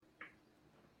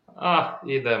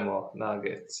Idemo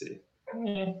Nuggetsi.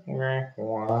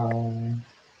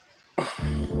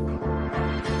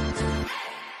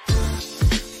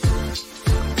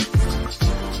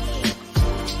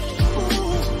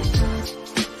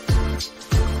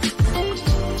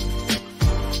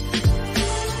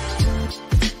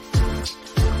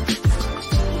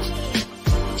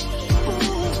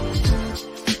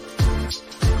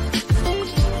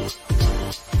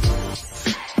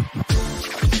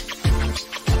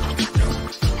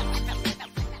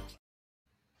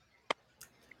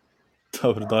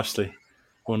 Dobrodošli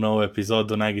u novu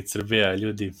epizodu Nugget Srbija,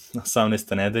 ljudi,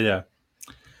 18. nedelja.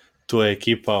 Tu je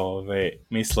ekipa,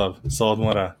 Mislav sa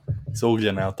odmora, sa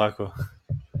Ugljena, je li tako?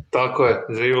 Tako je,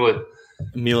 živjeli.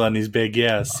 Milan iz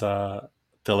BG-a sa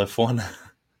telefona.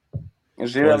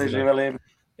 Živjeli.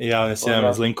 Ja se javim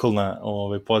iz Lincolna,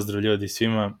 pozdrav ljudi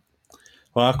svima.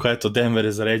 Onako, eto, Denver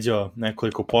je zaređao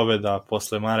nekoliko pobjeda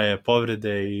posle Mare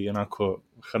povrede i onako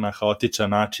na haotičan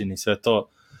način i sve to.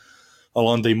 Ali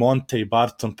onda i Monte i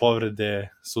Barton povrede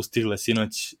su stigle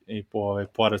sinoć i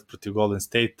poraz protiv Golden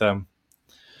State-a.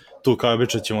 Tu kao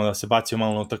obično ćemo da se bacimo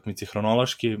malo na utakmici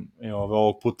hronološki. I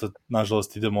ovog puta,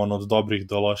 nažalost, idemo od dobrih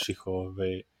do loših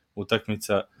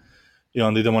utakmica. I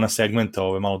onda idemo na segmente,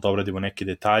 malo da obradimo neke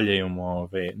detalje. Imamo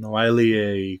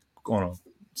Novajlije i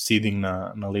seeding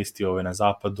na listi na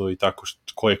zapadu i tako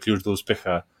ko je ključ do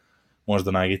uspeha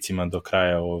možda Nuggetsima do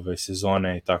kraja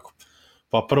sezone i tako.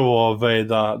 Pa prvo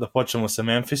da počnemo sa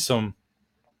Memphisom,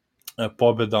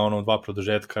 pobjeda dva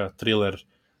produžetka, thriller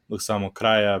do samog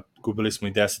kraja, gubili smo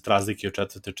i 10 razlike u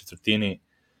četvrtoj četvrtini,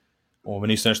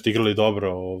 nisu nešto igrali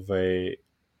dobro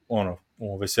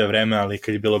sve vreme, ali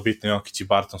kad je bilo bitno Jokić i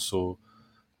Barton su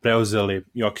preuzeli,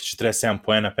 Jokić 47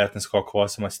 poena, 15 skokova,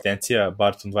 8 asistencija,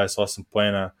 Barton 28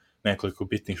 poena, nekoliko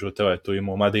bitnih šuteva je tu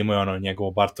imao, mada imao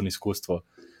njegovo Barton iskustvo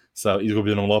sa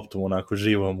izgubljenom loptom, onako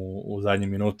živom u zadnjem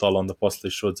minutu, ali onda posle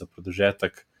šut za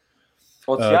produžetak.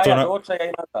 Od sjaja do očaja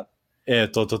i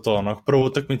nazad. To. Onako, prvu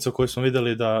utakmicu koju smo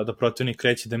videli da protivnik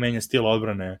kreće da menja stil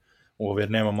odbrane,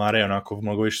 jer nema Mare, onako,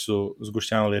 mnogo više su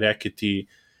zgušćavali reket i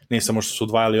ne samo što su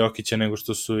odvajali Jokića, nego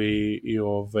što su i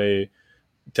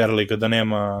terali ga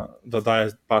da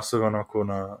daje pasove onako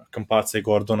na Campazza i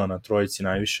Gordona na trojici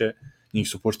najviše, njih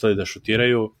su puštali da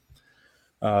šutiraju.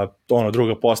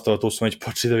 Druga postava, tu smo već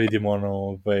počeli da vidimo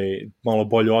malo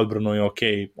bolju odbranu i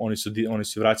oni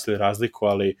su vraćali razliku,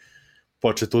 ali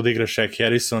počeo tu da igra Shaq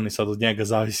Harrison i sad od njega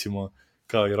zavisimo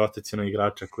kao i rotacijnog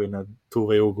igrača koji na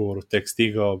two-way ugovoru tek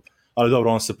stigao, ali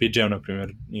dobro, on sa PJ-om, na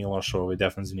primjer, nije lošo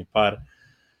defanzivni par.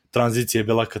 Tranzicija je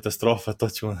bila katastrofa, to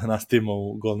ćemo da nastavimo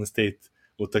u Golden State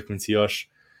utakmici još,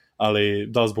 ali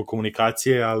da zbog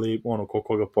komunikacije, ali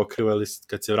koliko ga pokriva, ili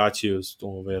kad se vraćaju,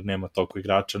 jer nema toliko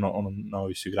igrača,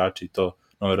 novi su igrači i to,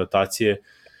 nove rotacije,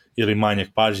 ili manjak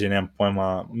pažnje, nema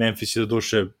pojma. Memphis je do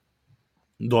duše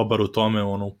dobar u tome,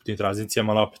 u tim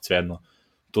tranzicijama, ali opet svejedno.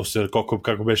 To se,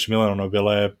 kako beše Milano,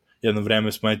 bilo je jedno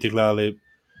vreme smo ti gledali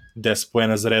 10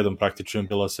 poena za redom, praktično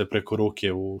bilo sve preko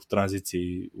ruke u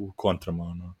tranziciji, u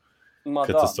kontrama,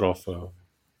 katastrofa.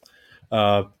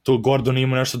 Tu Gordon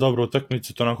ima nešto dobro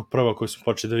utakmicu, to onako prva koju smo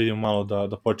počeli da vidimo malo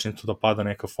da počne tu da pada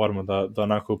neka forma, da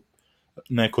onako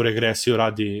neku regresiju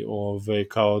radi,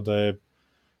 kao da je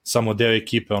samo deo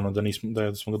ekipe,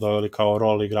 da smo ga doveli kao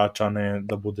rol igrača, a ne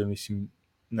da bude, mislim,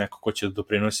 neko ko će da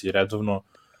doprinosi redovno.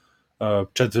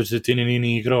 Četvrtini nije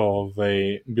ni igrao,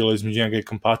 bilo između njega i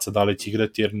Campazza da li će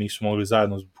igrati, jer nisu mogli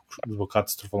zajedno zbog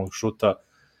katastrofalnog šuta.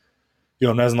 I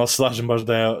ne znam, slažem baš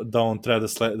da on treba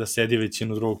da sedi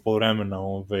većinu drugog poluvremena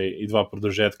i dva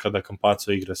produžetka, da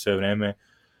Campazzo igra sve vreme,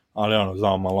 ali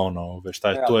znamo malo šta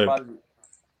je to je.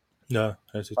 Da,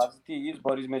 pazi ti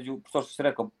izbor između, što si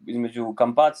rekao, između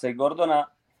Campazza i Gordona,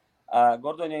 a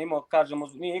Gordon je imao, kažemo,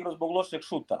 nije igrao zbog lošeg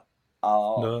šuta, a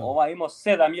ovaj imao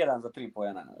 7-1 za 3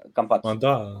 poena Campazzo.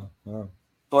 Da.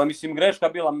 To je, mislim, greška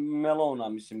bila Melona,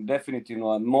 mislim,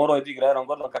 definitivno. Morao je da igra Aaron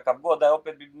Gordon kakav god, da je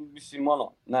opet, mislim,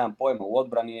 nemam pojma, u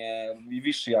odbrani je i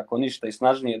viši ako ništa i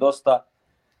snažnije dosta.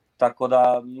 Tako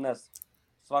da, ne znam,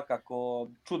 svakako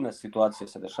čudne situacije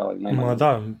se dešavaju. Ma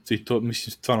da, i to,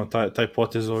 mislim, stvarno, taj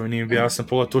potez nije bio jasan,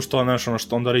 pogotovo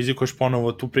što onda rizikuješ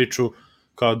ponovo tu priču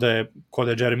kao da je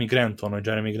Jeremy Grant,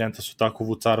 Jeremy Granta su tako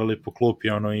vucarali po klupi,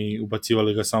 i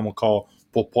ubacivali ga samo kao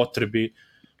po potrebi,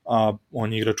 a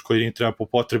on je igrač koji ne treba po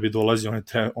potrebi dolazi, on je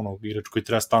igrač koji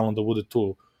treba stalno da bude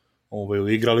tu u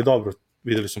igri, ali dobro,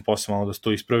 videli smo posle malo da se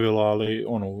to ispravilo, ali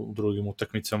u drugim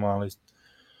utakmicama, ali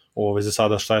za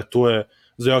sada šta je tu je.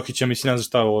 Za Jokića, mislim, ne znam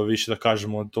šta više da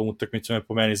kažemo, tom utakmicom je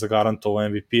po meni zagarantovao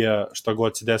MVP-a, šta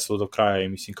god se desilo do kraja i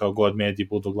mislim kao god mediji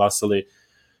budu glasali,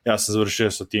 ja sam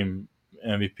završio sa tim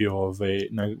MVP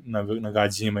na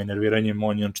gađanjima i nerviranjem,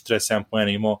 on je 47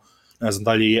 poena imao, ne znam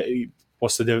da li je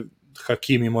posle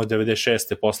Hakim imao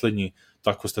 96. poslednji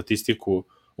takvu statistiku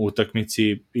u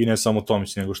utakmici i ne samo to,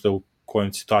 mislim, nego što je u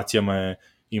kojim situacijama je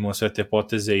imao sve te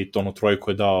poteze i to onu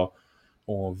trojku je dao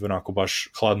onako baš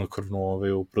hladnokrvno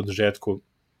u produžetku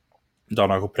da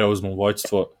onako preuzmu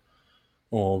vođstvo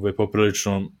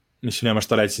poprilično, mislim, nema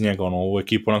šta reći njega, ovu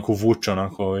ekipu onako vuče,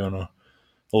 onako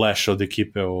leše od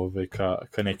ekipe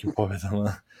ka nekim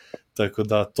pobedama. Tako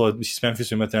da, to, mislim, s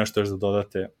Memphisom imate nešto još da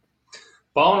dodate?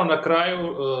 Pa na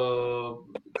kraju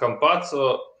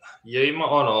Campazzo je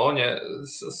imao, on je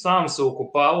sam se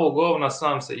ukopavao u govna,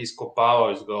 sam se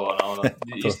iskopavao iz govna.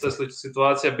 Ista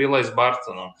situacija bila i s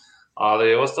Bartonom,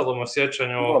 ali ostalo mu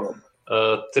sjećanju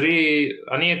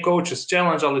a nije Coach's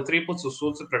Challenge, ali 3 puta su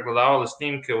sudci pregledavali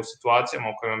snimke u situacijama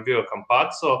u kojima je bio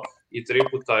Campazzo i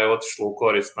 3 puta je otišlo u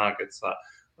korist Nuggetsa.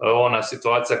 Ona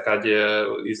situacija kad je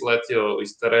izletio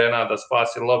iz terena da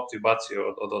spasi loptu i bacio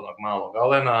od onog malog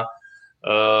Allena,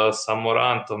 sa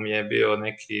Morantom je bio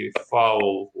neki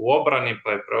faul u obrani,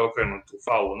 pa je preokrenut u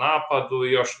faul u napadu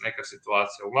i još neka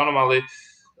situacija. Uglavnom, ali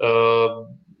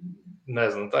ne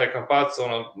znam, taj Campazzo,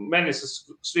 meni se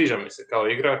sviđa mi se kao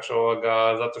igrač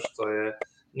zato što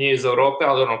nije iz Europe,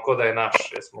 ali ko da je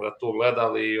naš, jer smo ga tu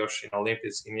gledali još i na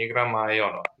olimpijskim igrama i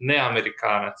ne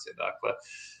Amerikanac je, dakle.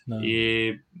 No.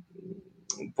 I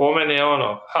po meni je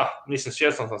mislim,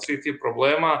 svjestan sam svih tih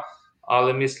problema,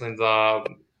 ali mislim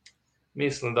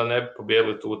da ne bi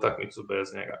pobjedili tu utakmicu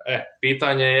bez njega.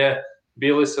 Pitanje je,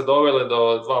 bili se doveli do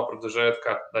 2 produžetka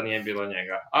da nije bilo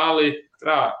njega, ali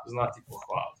treba znati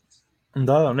pohvaliti.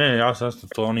 Da, ne, ja sam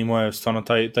to, on imao je stvarno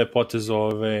taj potez,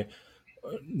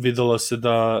 videlo se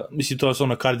da, mislim, to su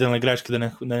kardinalne greške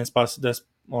da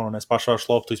ne spašavaš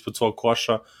loptu ispod svog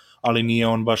koša, ali nije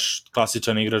on baš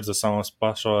klasičan igrač da samo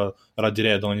spašava radi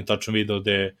reda, on je tačno video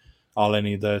da je Allen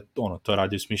i da je to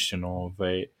radio smišljeno,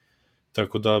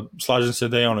 tako da slažem se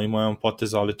da je imao jedan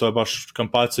potez, ali to je baš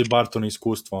Campazzo i Barton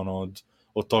iskustvo,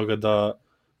 od toga da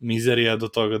mizerija do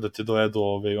toga da te dovedu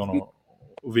winning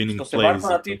plays. Što se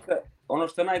Bartona tiče, ono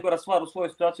što je najgora stvar u svojoj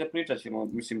situaciji, pričat ćemo,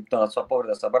 mislim, ta sva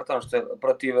povreda sa Bartonom, što je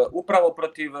upravo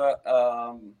protiv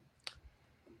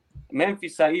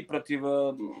Memphisa i protiv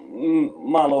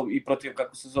malo i protiv,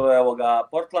 kako se zove,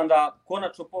 Portlanda,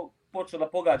 konačno počeo da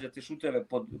pogađa te šuteve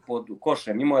pod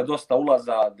košem. Imao je dosta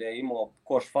ulaza, gde je imao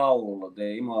koš faul, gde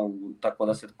je imao, tako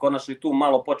da se konačno i tu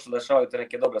malo počeo da dešavaju te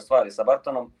neke dobre stvari sa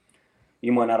Bartonom.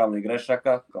 Imao je naravno i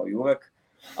grešaka, kao i uvek,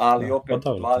 ali opet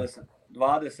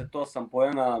 28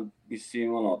 poena,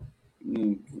 mislim,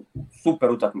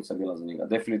 super utakmica bila za njega,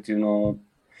 definitivno.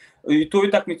 I tu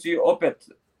utakmici opet,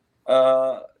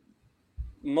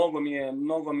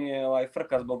 mnogo mi je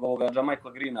frka zbog ovoga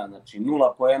Jamichaela Greena, znači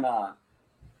 0 poena,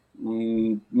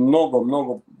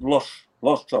 mnogo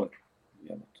loš čovjek.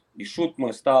 I šut mu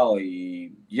je stao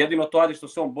i jedino to ajde što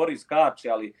se on bori, skače,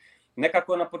 ali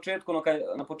nekako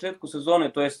na početku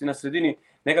sezone, to jest i na sredini,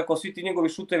 nekako svi ti njegovi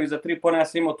šutevi za 3 poena, ja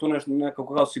sam imao tu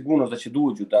nekako kao sigurnost da će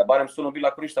duđu, da barem su bila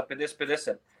ako ništa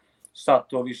 50-50, sad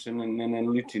to više ne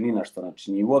liči ni na što,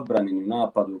 znači ni u odbrani, ni u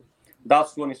napadu. Da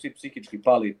su oni svi psihički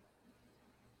pali.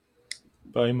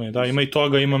 Pa ima i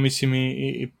toga, ima mislim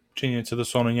i činjenica da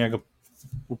su njega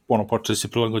počeli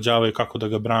se prilagođavaju kako da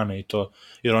ga brane i to,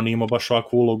 jer on ima baš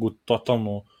ovakvu ulogu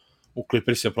totalnu u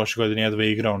Clippersima prošle godine jedva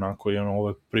je igrao onako i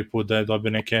ovo prvi put da je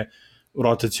dobio neke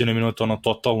rotacijne minute,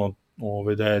 totalno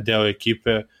da je deo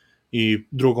ekipe i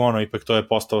drugo ipak to je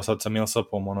postao sad sa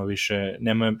Millsapom, više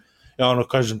nema, ja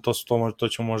kažem to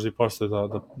ćemo možda i posle da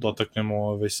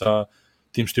dotaknemo sa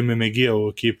tim što ima Megija u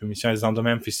ekipi, mislim ja znam da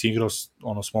Memphis igrao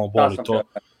small ball i to,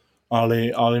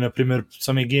 ali na primjer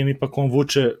sa Megijem ipak on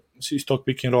vuče iz tog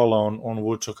pick and rolla, on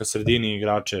vuče ka sredini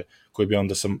igrače koji bi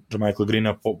onda sa Jamichaela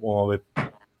Greena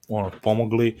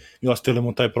pomogli i ostavili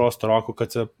mu taj prostor, ovako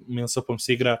kad se Millsapom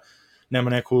se igra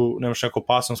nemaš neku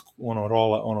opasnost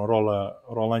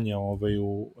rolanje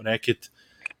u reket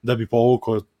da bi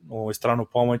povukao stranu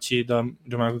pomoći i da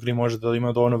Jamichael Green može da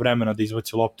ima dovoljno vremena da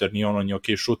izbaci loptu, jer nije on je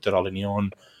okej šuter, ali nije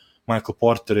on Michael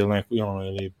Porter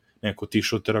ili neko tih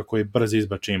šutera koji brzo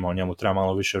izbače ima, njemu treba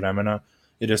malo više vremena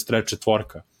jer je stretch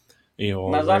četvorka.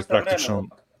 Na zašto je vreme?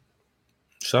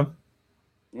 Šta?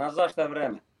 Na zašto je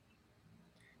vreme?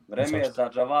 Vreme je za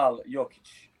Javal Jokić.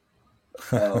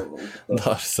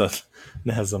 Da, sad,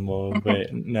 ne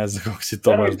znam kako si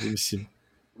to možda, mislim.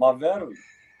 Ma veruj.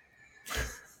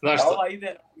 Ova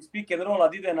ide iz pick and rolla,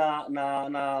 ide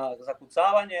na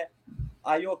zakucavanje,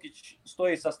 a Jokić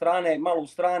stoji sa strane, malo u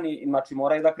strani, znači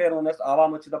moraju da krenu, a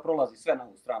vamo će da prolazi sve na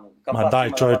ovu stranu. Ma daj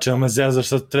čoveče, me zezaš,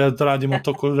 sad treba da radimo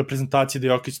to kod reprezentacije da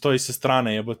Jokić stoji sa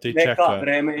strane, jebote i čeka. Neka,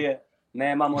 vreme je.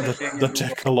 Nemamo rešenje da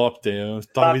čeka lopte.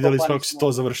 Tamo videli smo kako se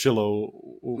to završilo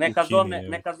u Kini.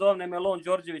 Neka zovne Melon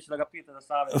Đorđević da ga pita za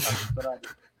savjet kako to radi.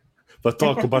 Pa to,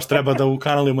 ako baš treba da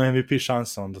ukanalimo MVP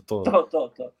šansa, onda to.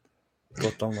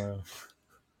 Totalno je.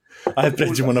 Ajde,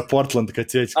 pređemo na Portland,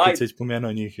 kad si već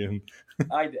pomenuo njih.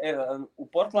 Ajde, u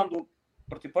Portlandu,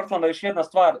 protiv Portlanda još jedna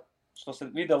stvar, što se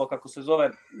videlo kako se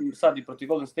zove sad i protiv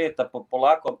Golden State-a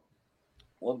polako,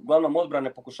 uglavnom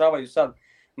odbrane pokušavaju sad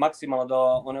maksimalno da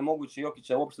onemoguće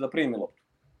Jokića uopšte da primi loptu.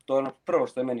 To je ono prvo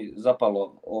što je meni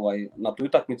zapalo na toj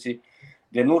utakmici,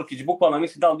 gdje Nurkić bukvalno,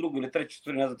 mislim da on drugu ili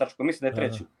treću, ne znam tačko, mislim da je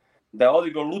treću, da je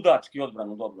odigrao ludački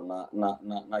odbranu dobro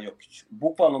na Jokiću.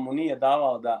 Bukvalno mu nije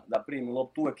davao da primi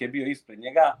loptu, uvek je bio ispred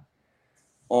njega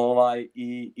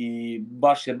i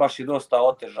baš je dosta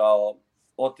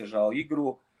otežao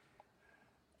igru.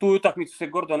 Tu utakmicu se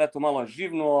Gordon eto malo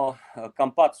živnuo,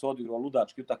 Campazzo odigrao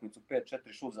ludački utakmicu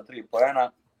 5-4 šut za 3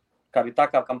 poena. Kad bi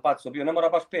takav Campazzo bio, ne mora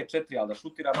baš 5-4, ali da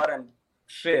šutira barem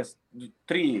 6-3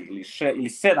 ili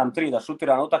 7-3 da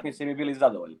šutira na utakmici, mi bili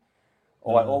zadovoljni.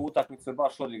 Ovu utakmicu je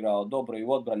baš odigrao dobro i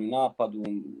u odbrani, napadu,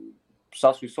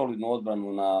 sasvim solidnu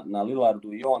odbranu na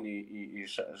Lillardu i on i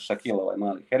Shaquille,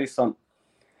 mali Harrison.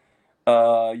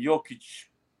 Jokić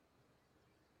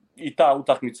i ta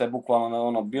utakmica je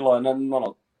bukvalno bilo je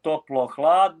toplo,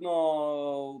 hladno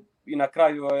i na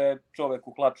kraju je čovjek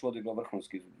u klaču odigrao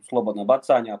vrhunski, slobodna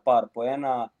bacanja, par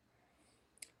poena.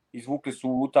 Izvukli su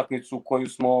utakmicu koju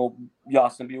ja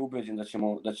sam bio ubeđen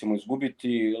da ćemo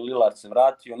izgubiti. Lillard se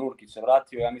vratio, Nurkić se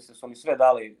vratio. Ja mislim da su oni sve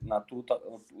dali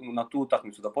na tu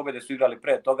utakmicu da pobede. Su igrali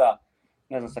pre toga,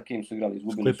 ne znam sa kim su igrali,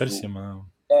 izgubili su.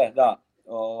 Da,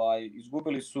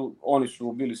 izgubili su, oni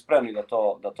su bili spremni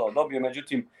da to dobiju.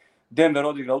 Međutim, Denver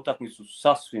odigra utakmicu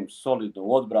sasvim solidno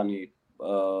u odbrani.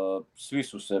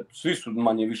 Svi su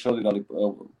manje više odigrali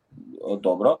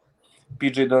dobro.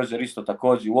 PJ Dozier isto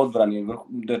također u odbrani,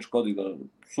 dečko odigrao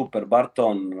super,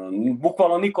 Barton,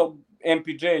 bukvalno niko,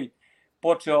 MPJ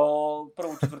počeo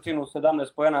prvu četvrtinu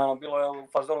 17 poena, bilo je u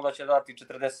fazonu da će dati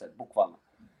 40, bukvalno.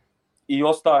 I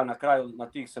ostao je na kraju na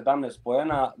tih 17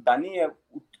 poena, da nije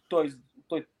u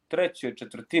toj trećoj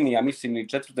četvrtini, ja mislim i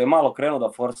četvrtoj, malo krenuo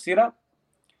da forsira,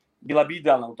 bila bi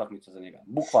idealna utakmica za njega,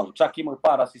 bukvalno. Čak imao i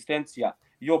par asistencija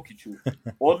Jokiću,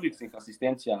 odličnih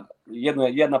asistencija,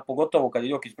 jedna pogotovo kad je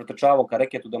Jokić pretrčavao ka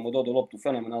reketu da mu dodao loptu,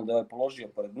 fenomenalno da je položio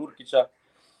pored Nurkića.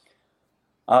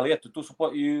 Ali eto, tu su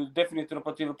i definitivno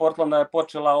protiv Portlanda je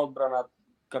počela odbrana,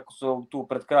 kako su tu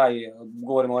pred kraj,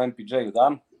 govorimo o MPJ-u,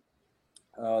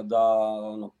 da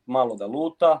malo da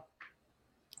luta,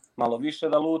 malo više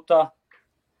da luta.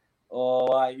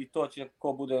 I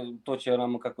to će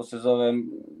nam, kako se zove,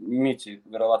 Mići,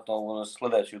 vjerovatno u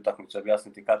sljedećoj utakmici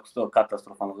objasniti kako se to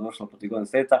katastrofalno završilo protiv Golden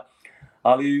State-a,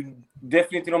 ali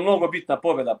definitivno mnogo bitna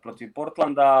pobjeda protiv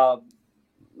Portlanda,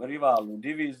 rival u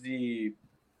diviziji,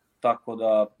 tako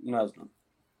da, ne znam,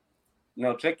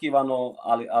 neočekivano,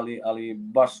 ali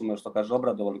baš su me, što kaže,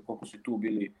 obradovali koliko su tu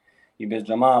bili i bez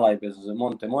Jamala i bez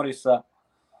Monte Morisa,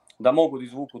 da mogu da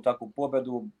izvuku takvu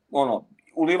pobjedu,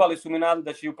 ulivali su mi nadu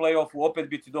da će u play-offu opet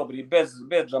biti dobri i bez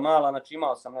Jamala, znači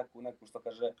imao sam neku što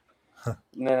kaže,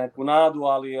 neku nadu,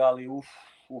 ali uf.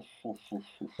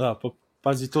 Da, pa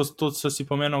pazi, to si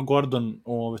pomenuo Gordon,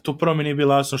 tu prvo mi nije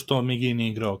bilo jasno što Migi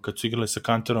nije igrao, kad su igrali sa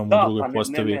Kanterom u drugoj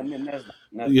postavi. Ne znam.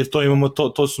 Jer to imamo,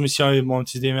 to su mislim, ovi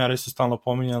momci iz DMR su stalno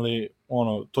pominjali,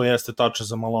 to jeste tačno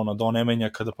za Malona, da on ne menja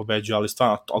kada pobeđuje, ali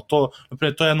stvarno,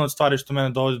 naprijed, to je jedna od stvari što mene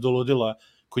dovodi do ludila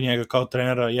kod njega kao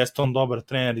trenera, jeste on dobar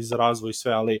trener i za razvoj i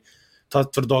sve, ali ta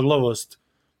tvrdoglavost,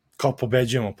 kao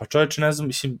pobeđujemo, pa čovječe, ne znam,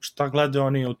 mislim, šta gledaju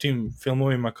oni u tim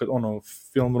filmovima,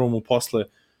 film roomu posle,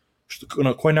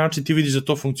 na koji način ti vidiš da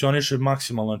to funkcioniše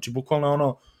maksimalno, znači,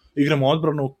 bukvalno igramo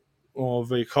odbranu,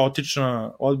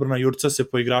 haotična odbrana, jurca se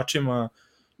po igračima,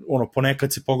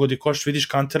 ponekad se pogodi koš, vidiš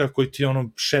Kantera koji ti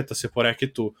šeta se po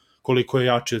reketu, koliko je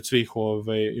jači od svih,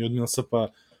 i od Millsapa,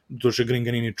 duže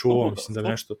Gringanini čuvao, mislim da je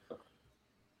nešto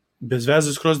bez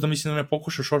veze skroz, da mislim da ne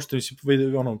pokušaš uopšte, mislim,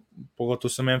 pogotovo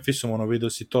sa Memphisom, vidio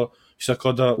si to, i sad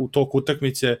kao da u toku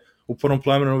utakmice u prvom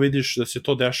plemenu vidiš da se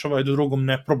to dešava i do drugom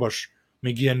ne probaš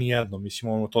Migija ni jedno,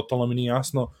 mislim, totalno mi nije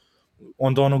jasno,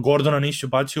 onda Gordona nisi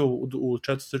ubacio u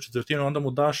četvrtinu, onda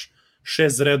mu daš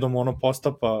 6 redom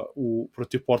postapa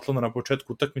protiv Portlanda na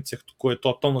početku utakmice koje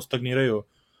totalno stagniraju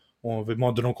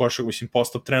modernu košarku, mislim,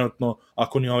 postap trenutno,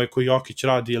 ako ni koji Jokić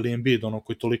radi ili Embiid,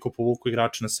 koji toliko povuku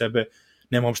igrače na sebe,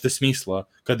 nema uopšte smisla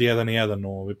kad je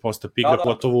 1-1 postap igra,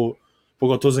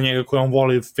 pogotovo za njega koji on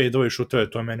voli fade-ove šuteve,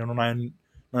 to je meni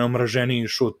najomraženiji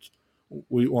šut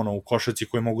u košarci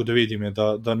koji mogu da vidim je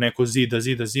da neko zida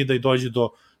i dođe do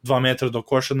 2 metra do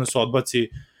koša, da se odbaci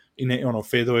i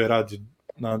fade-ove radi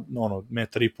na ono, 1,5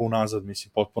 metra unazad,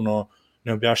 mislim, potpuno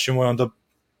neobjašnjivo je, onda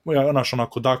znaš,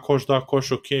 onako, da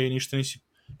koš, ok, ništa nisi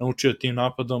naučio tim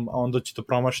napadom, a onda će to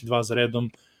promaši 2 za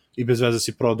redom i bez veze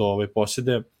si prodao ove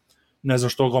posjede. Ne znam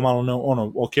što ga malo ne,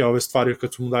 ono, ok, ove stvari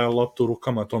kad su mu dajali loptu u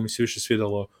rukama, to mi se više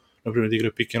svidelo, na primjer da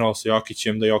igra pick and roll sa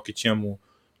Jokićem, da Jokić njemu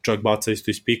čak baca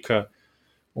isto iz pika,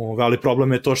 ali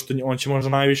problem je to što on će možda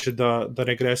najviše da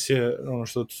regresije, ono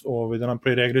što, da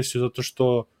napravi regresiju, zato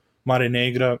što Mare ne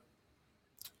igra,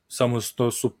 samo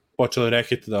što su počeli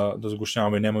reket da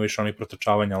zgušnjavaju, nema više onih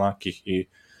protrčavanja lakih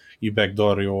i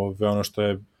backdoor i ono što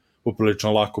je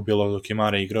uprilično lako bilo dok je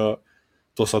Mare igrao,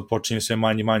 to sad počinje sve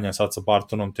manje, a sad sa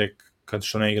Bartonom tek, kad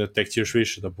što ne igra, tek će još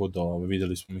više da bude,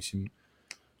 videli smo, mislim,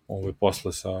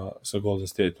 posle sa Golden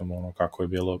State-om, ono kako je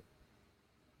bilo.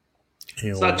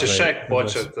 Sad će Shaq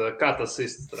počet cut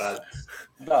assist raditi.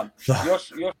 Da.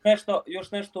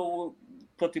 Još nešto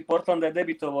protiv Portlanda je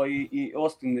debitovao i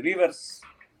Austin Rivers.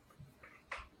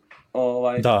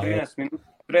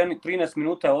 13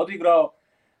 minuta je odigrao.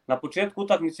 Na početku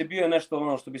utakmice bio je nešto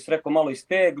ono što bi se rekao malo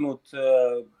istegnut,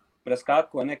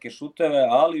 preskakao neke šuteve,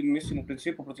 ali mislim u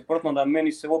principu protiv Portlanda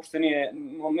meni se uopšte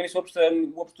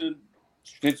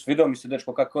svidao mi se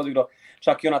dečko kako je odigrao,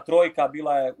 čak i ona trojka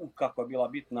bila je, kako je bila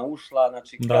bitna, ušla,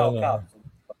 znači kao kap.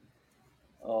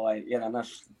 Jedan naš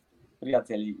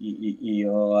prijatelj i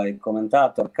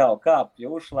komentator kao kap je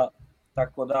ušla,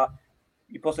 tako da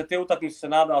i posle te utakmice se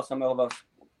nadao sam,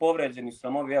 povređeni su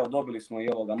nam ovi, dobili smo i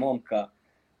ovoga momka,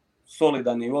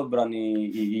 solidan i u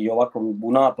odbrani i ovako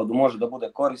u napadu može da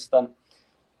bude koristan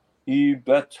i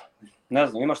eto, ne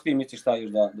znam, imaš ti misliš šta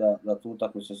još da tu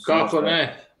utakmicu se... Kako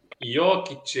ne?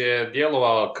 Jokić je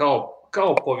djelovao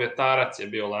kao povjetarac je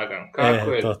bio lagan.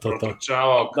 Kako je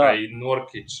protrčavao kraj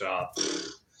Nurkića,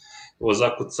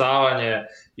 zakucavanje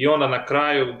i onda na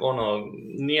kraju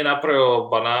nije napravio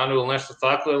bananu ili nešto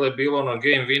tako, jer je bilo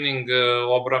game winning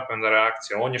obrambena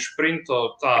reakcija. On je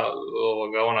šprinto,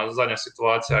 ona zadnja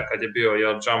situacija kad je bio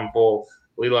jump ball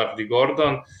Lillard i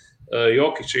Gordon,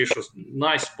 Jokić je išao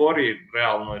najsporiji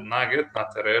realno nugget na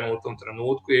terenu u tom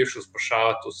trenutku, je išao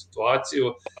spašavati tu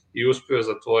situaciju i uspio je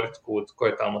zatvoriti kut koji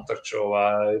je tamo trčao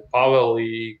Pavel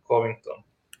i Covington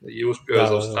i uspio je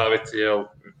zaustaviti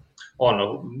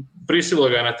prisilo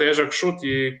ga je na težak šut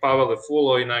i Pavel je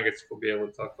fullo i Nuggets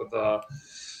pobjegli, tako da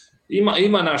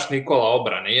ima naš Nikola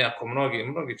obrane, iako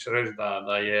mnogi će reći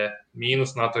da je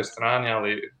minus na toj strani,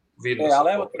 ali vidno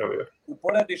se popravio.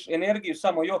 Uporediš energiju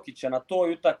samo Jokića na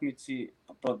toj utakmici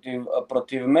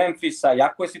protiv Memphisa,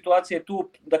 jako je situacija tu,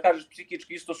 da kažeš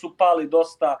psihički isto su pali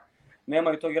dosta,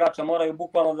 nemaju tog igrača, moraju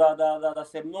bukvalno da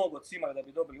se mnogo cimaju da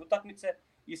bi dobili utakmice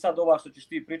i sad ova što ćeš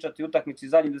ti pričati utakmici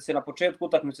zadnji, da se na početku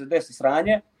utakmice desi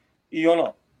sranje i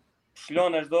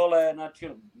šljoneš dole, znači,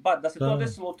 da se to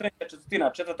desilo u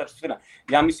četvrta četvrtina.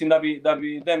 Ja mislim da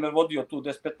bi Denver vodio tu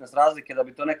 10-15 razlike, da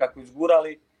bi to nekako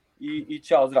izgurali i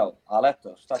ćao zdravo. Ali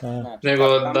eto, šta će znači? Nego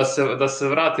da se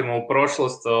vratimo u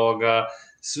prošlost,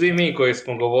 svi mi koji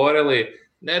smo govorili,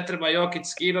 ne treba Jokić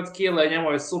skidat kile,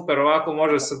 njemu je super, ovako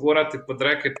može se gurati pod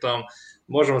reketom,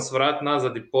 možemo se vratiti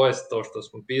nazad i pojesti to što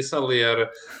smo pisali, jer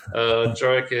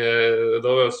čovjek je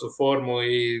doveo su formu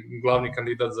i glavni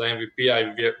kandidat za MVP-a i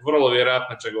vrlo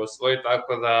vjerojatno će ga osvojiti,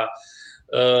 tako da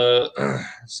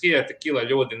skidajte kile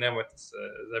ljudi, nemojte se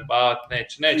zajebavati,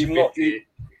 neće biti...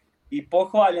 I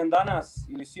pohvaljen danas,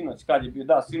 ili sinoć, kad je bio,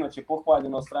 sinoć je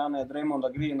pohvaljen od strane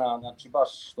Draymonda Greena, znači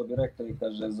baš što bi rekli,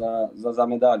 kaže, za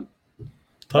medalju.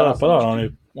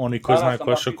 Oni koji znaju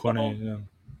košak, oni...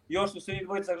 Još su se i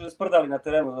dvojica sprdali na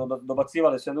terenu,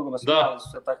 dobacivali se jednog, smijali su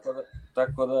se,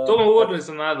 tako da... To me uvodno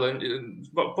iznenadilo,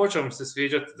 počeo mi se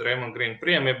sviđati Draymond Green,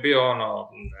 prije mi je bio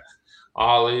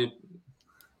ali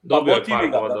dobio je par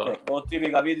bodova.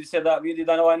 Otivi ga, vidi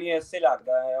da ovaj nije seljak,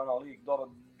 da je lik dobro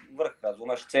vrh,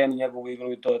 razumeš, ceni njegovu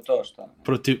igru i to je to šta.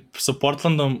 Sa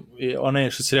Portlandom, onaj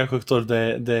što si rekao to da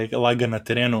je lagan na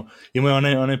terenu, imao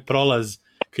je onaj prolaz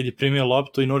kad je primio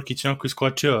loptu i Nurkić onako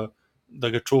iskočio da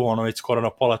ga čuva, već skoro na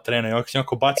pola terena i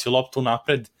onako bacio loptu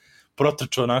napred,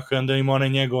 protrčao onako i onda ima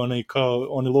onaj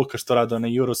Luka što rade,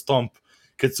 onaj Eurostomp,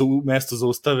 kad su u mesto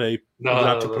zaustave i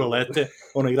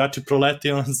igrači prolete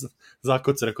i on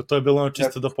zakuca. Rekao, to je bilo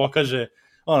čisto da pokaže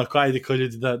ajde kao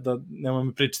ljudi, da nemoj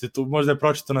mi pričati tu, možda je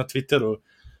pročito na Twitteru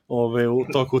u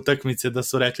toku utakmice da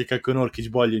su rekli kako je Nurkić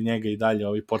bolji od njega i dalje,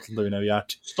 ovi Portlandovi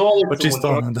navijači. Stolicu mu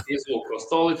izvukao,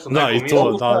 stolicu nekom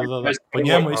izvukao. Po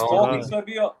njemu isto,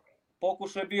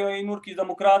 Pokušao je bio i Nurkić da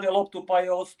mu krade loptu, pa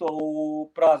je ostao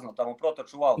u prazno, tamo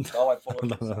protoč u auto, ovaj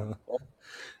položaj.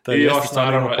 I još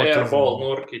naravno airball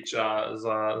Nurkića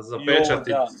za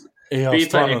pečati.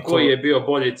 Pitanje koji je bio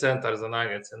bolji centar za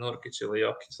Nuggets, Nurkić ili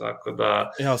Jokić, tako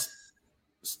da...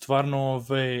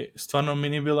 stvarno mi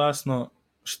nije bilo jasno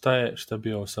šta je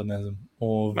bio sad, ne znam.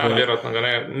 Vjerojatno ga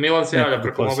ne. Milan se javlja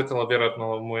preko posle. mobitela,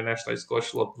 vjerojatno mu je nešto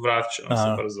iskočilo, vratit će nam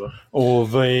se brzo.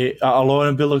 Ali ovo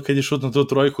je bilo kad je šutno tu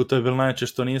trojku, to je bilo najjače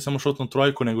što nije samo šutno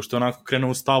trojku, nego što je onako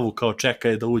krenuo u stavu kao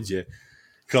čekaj da uđe.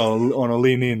 Kao ono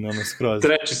lean in, ono skroz.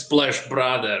 Treći splash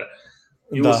brother.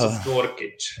 Jusuf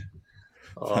Nurkić.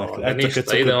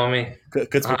 Ništa, idemo mi.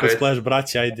 Kad smo kod Splash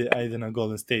braća, ajde na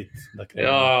Golden State. Dakle,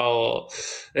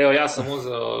 evo, ja sam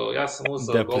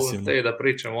uzeo Golden State da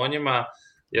pričam o njima,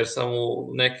 jer sam u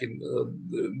nekim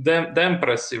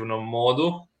depresivnom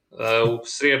modu. U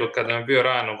srijedu kada mi bio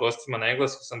rano gostima na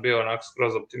Englesku sam bio onako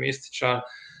skroz optimističan.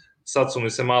 Sad su mi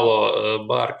se malo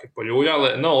barke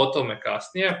poljuljale, no o tome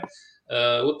kasnije.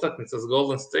 Utakmica s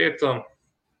Golden Stateom,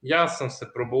 ja sam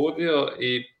se probudio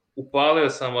i upalio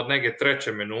sam od neke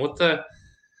 3. minute,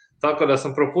 tako da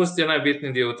sam propustio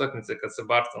najbitniji dio utakmice kad se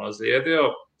Barton ozlijedio.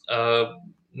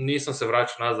 Nisam se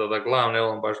vraćao nazad da gledam, ne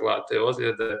volim baš gledati te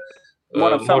ozljede.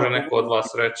 Može neko od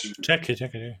vas reći. Čekaj.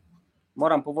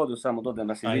 Moram po vodu samo dodam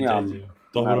da se izvinjavam.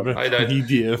 Dobro, bre. Ajde.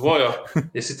 Vojo,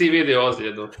 jesi ti vidio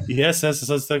ozljedu? Jesam,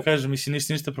 sad kažem, mislim,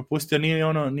 ništa propustio, nije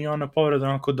ona povreda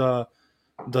onako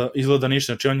da izgleda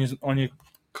ništa, znači on je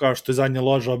kao što je zadnja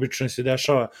loža, obično se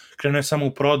dešava, krenuo je samo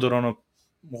u prodor,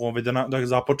 da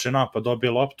započe napad,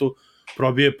 dobije loptu,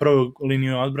 probije prvu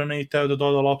liniju odbrane i teo da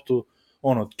doda loptu,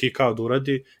 kick out da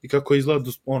uradi, i kako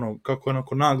izgleda, kako je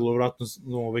onako naglo vratno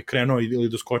krenuo ili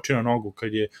doskočio na nogu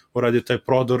kad je uradio taj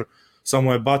prodor,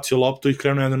 samo je bacio loptu i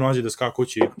krenuo je da nozi da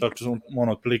skakući, tačno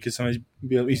otprilike sam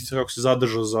bio isti kako se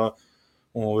zadržao za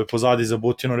pozadi za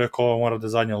butinu, rekao ovo mora da je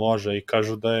zadnja loža i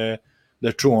kažu da je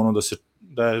čuo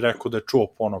da je rekao da je čuo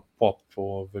pop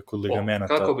kod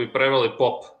ligamenata. Kako bi preveli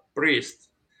pop?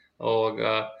 Priest.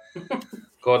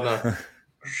 Kod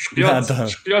na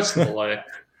škljocnula je.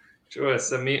 Čuje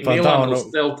se, Milan u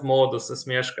stealth modu se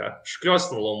smješka.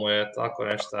 Škljocnulo mu je tako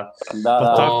nešto.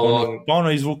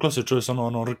 Da. Izvuklo se, čuje se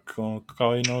rk,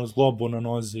 kao i na zglobu na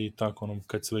nozi i tako,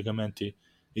 kad se ligamenti...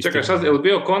 Čekaj, šta, je li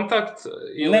bio kontakt?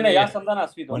 Ne, ja sam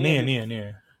danas vidio.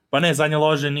 Nije. Pa ne, zadnje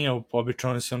lože nije,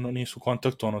 obično nisu u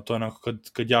kontaktu, to je onako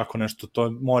kad jako nešto, to je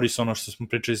Morris, što smo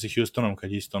pričali sa Houstonom,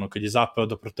 kad je zapeo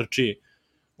da protrči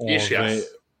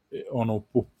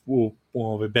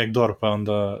u backdoor, pa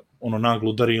onda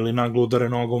naglo udare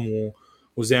nogom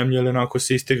u zemlju, ili onako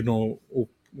se istegnu u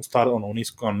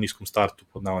niskom startu,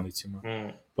 pod navodnicima,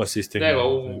 pa se istegnu.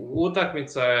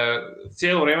 Utakmica je,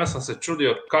 cijelo vrijeme sam se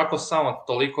čudio kako samo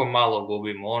toliko malo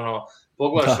gubimo,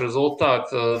 pogledaš rezultat,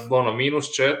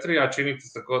 -4, a čini ti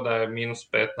se kao da je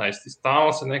 -15 i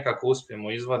stalno se nekako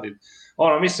uspijemo izvaditi.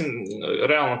 Mislim,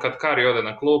 realno kad Kari ode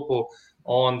na klupu,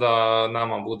 onda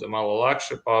nama bude malo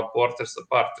lakše, pa Porter sa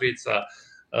par trica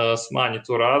smanji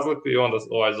tu razliku i onda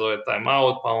zove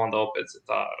timeout, pa onda opet se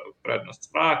ta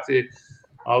prednost vrati.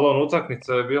 Ali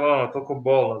utakmica je bila toliko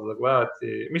bolna za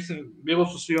gledati. Mislim, bilo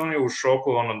su svi oni u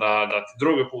šoku da ti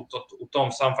drugi put u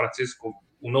tom San Francisku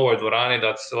u novoj dvorani,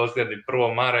 da ti se ozlijedi prvo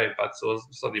Murray, pa se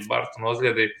sad i Barton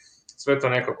ozlijedi, sve to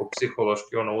nekako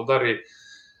psihološki udari,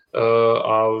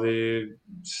 ali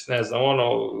ne znam,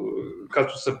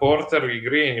 kad su se Porter i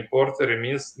Green i Porter i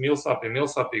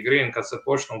Millsap i Green, kad se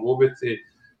počnu gubiti,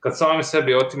 kad sami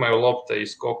sebi otimaju lopte i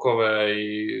skokove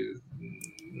i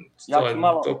to je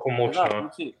toliko mučno.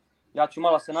 Ja ću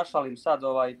malo se našalim sad,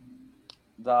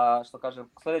 da, što kažem,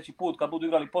 sljedeći put kad budu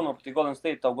igrali ponovno protiv Golden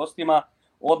State-a u gostima,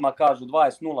 odmah kažu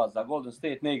 20-0 za Golden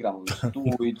State, ne igramo tu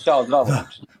i čao, zdravo.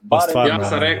 Ja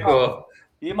sam rekao...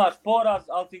 Imaš poraz,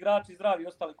 ali ti igrači zdravi,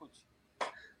 ostali kući.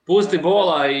 Pusti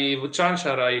Bola i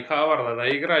Čančara i Havarda da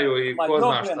igraju i ko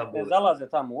zna šta bude. Ne zalaze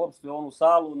tamo uopšte u onu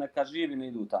salu, neka živi ne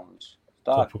idu tamo više.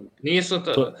 Tako. Nisu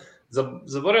to...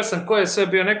 Zaboravio sam ko je sve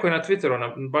bio, neko je na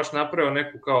Twitteru baš napravio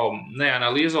neku kao, ne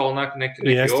analizu, ali neki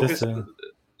opis.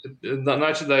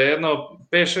 Znači da je jedno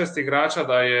 5-6 igrača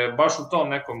da je baš u tom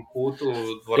nekom kutu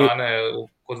dvorane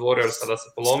kod Warriorsa da se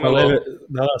polomilo.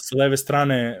 Sa leve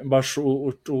strane, baš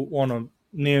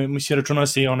nije, mislim, računao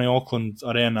se i onaj Oakland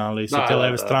arena, ali sa te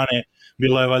leve strane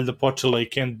bilo je valjda počelo i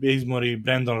Kent Bazemore i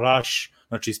Brandon Rush,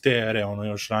 znači iz te ere,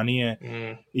 još ranije,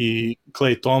 i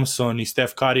Klay Thompson i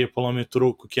Steph Curry je polomio tu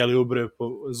ruku, Kelly Oubre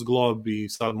zglob i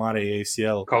sad Murray i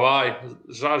ACL. Kavaj,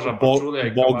 Žaža, Pačulja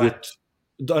i Kavaj.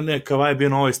 Da, ne, Kavaj je bio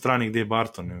na ovoj strani gdje je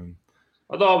Barton.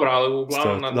 A dobro, ali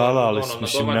uglavnom na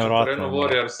domaćem terenu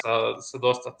Warriorsa se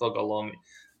dosta toga lomi.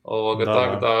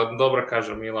 Tako da, dobro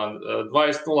kaže Milan,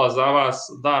 20-0 za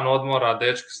vas, dan odmora,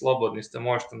 dečki slobodni ste,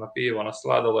 možete na pivo, na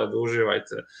sladoled,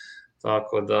 uživajte.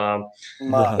 Tako da,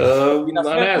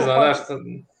 ne znam,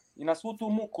 I na svu tu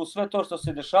muku, sve to što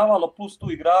se dešavalo, plus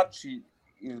tu igrači,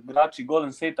 igrači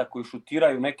Golden State-a koji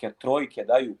šutiraju neke trojke,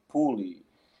 daju Puli,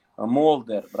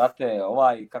 Mulder, brate,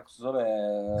 kako se zove,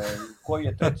 koji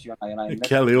je treći onaj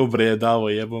Kelly Oubre je davo,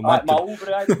 jebo mater. Ma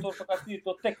Oubre, ajde to što kad ti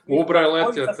to tek... Oubre je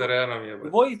letio terenom, jebo.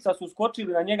 Dvojica su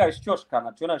skočili na njega iz ćoška,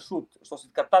 znači onaj šut, što se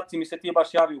kad taci mi se ti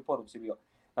baš javio u poruci bio.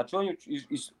 Znači on je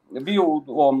bio u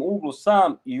ovom uglu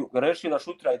sam i rešio da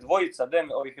šutira i dvojica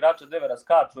ovih igrača Denvera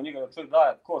skaču, od njega da čovjek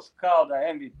daje koš kao da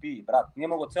je MVP, brat. Nije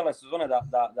mogao cele sezone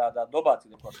da dobaci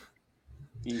do koša.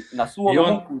 I na svu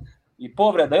muku i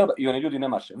povreda i oni ljudi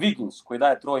nemaše. Wiggins koji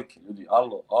daje trojke, ljudi,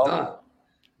 alo. Da.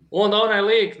 Onda onaj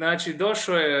lik, znači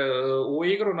došao je u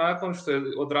igru nakon što je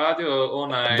odradio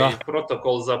onaj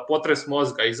protokol za potres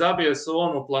mozga i zabije se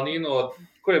on u planinu od,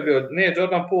 ko je bio, nije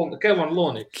Jordan Poole, Kevin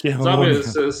Looney. Zabije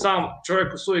se sam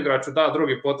čovjek u suigraču, da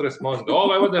drugi potres mozga.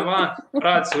 Ovaj ode van,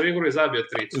 vrati se u igru i zabije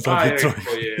tricu.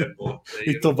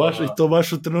 I to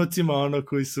baš u trenucima ono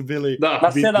koji su bili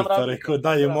bitni, pa rekao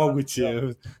da je moguće.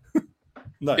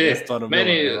 Da,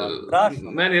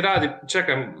 meni radi,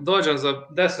 čekam, dođem za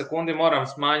 10 sekundi, moram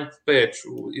smanjiti peć,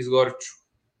 izgorit ću.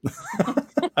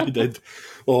 Ajde.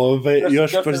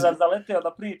 Još se zaleteo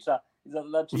da priča,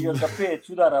 znači još za peć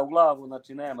udara u glavu,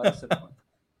 znači nema reseta.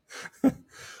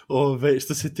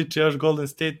 Što se tiče još Golden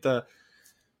State-a,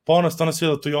 ponosno svi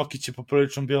da tu Jokić je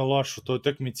poprilično bio loš u toj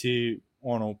utakmici,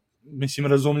 mislim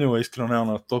razumljivo,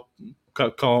 iskreno, to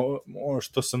kao ono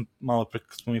što sam malo pre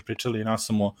kad smo mi pričali na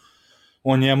samo,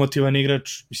 on je emotivan igrač,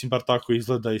 mislim bar tako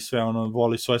izgleda i sve,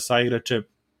 voli svoje saigrače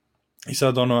i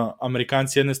sad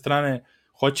Amerikanci jedne strane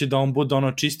hoće da on bude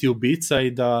čisti ubica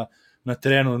i da na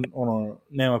terenu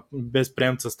nema bez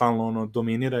premca stalno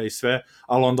dominira i sve,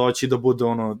 ali onda hoće da bude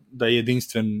da je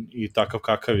jedinstven i takav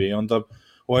kakav je i onda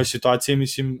u ovoj situaciji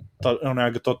mislim, ja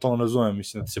ga totalno razumem,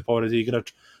 mislim da ti se povredi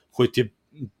igrač koji ti je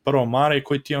prvo Mara i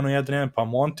koji ti je jedan pa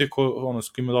Monte s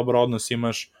kojim je dobar odnos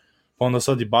imaš, pa onda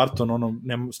sad i Barton,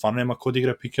 stvarno nema ko da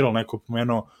igra pick and roll, neko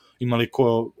pomenuo imali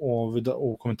ko,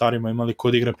 u komentarima imali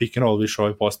ko da igra pick and roll više u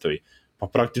ovoj postavi, pa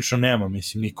praktično nema,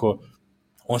 mislim, niko,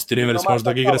 Austin Rivers može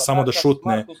da ga igra samo da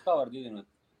šutne,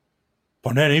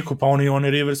 pa ne, niko, pa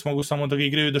oni Rivers mogu samo da ga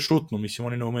igraju i da šutnu, mislim,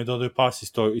 oni ne umeju da dodaju pas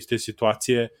iz te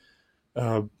situacije,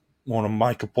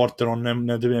 Michael Porter, on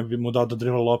ne bi mu dao da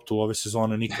dribla loptu u ove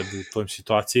sezone nikad u toj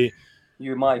situaciji,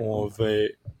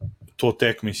 to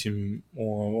tek, mislim,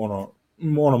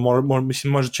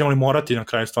 mislim, možda ćemo li morati na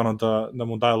kraju stvarno da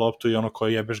mu daje loptu i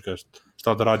koji jebeš ga,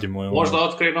 šta da radimo. Možda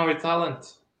otkrije novi talent.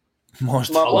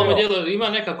 Možda. Ali ovo ima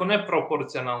nekako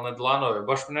neproporcionalne dlanove,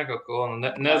 baš nekako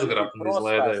nezgrapno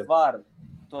izgledaju. Prosta stvar,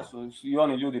 to su i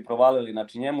oni ljudi provalili,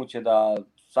 znači njemu će da,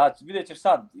 vidjet ćeš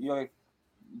sad, i ovaj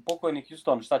pokojnik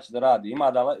Houston šta će da radi,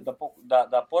 ima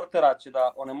da Portera će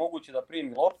da onemoguće da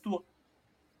primi loptu,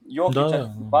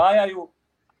 Jokića bajaju,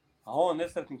 a on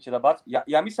nesretnik će da baci.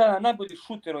 Ja mislim da je najbolji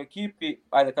šuter u ekipi,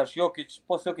 ajde kažeš Jokić,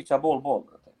 posle Jokića bol,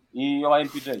 brate. I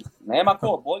MPJ. Nema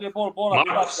ko, bolje bol, a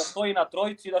da stoji na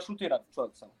trojici i da šutira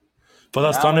čovjek samo. Pa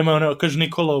da, stvarno ima, kaže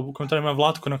Nikola u komentarima,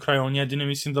 Vlatko na kraju, on jedini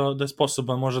mislim da je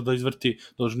sposoban možda da izvrti,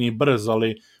 dođe nije brz,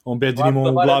 ali on bedin ima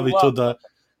u glavi to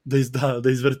da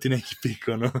izvrti neki pik,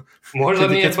 Možda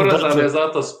nije brz, ali je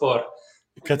zato spor.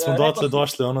 Kad smo dotle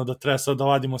došli, da treba sad da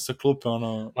vadimo sa klupe,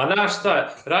 Ma znaš šta,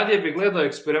 radije bi gledao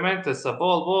eksperimente sa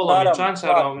bolom i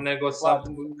Čančarom, nego sa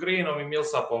Greenom i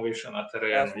Millsapom više na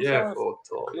terenu.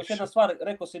 Još jedna stvar,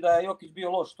 rekao si da je Jokić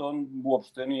bio loš, to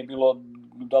uopšte nije bilo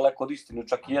daleko od istinu,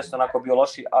 čak i jeste onako bio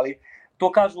loši, ali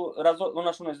to kažu,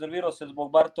 iznervirao se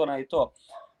zbog Bartona i to.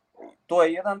 To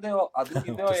je jedan deo, a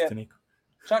drugi deo je,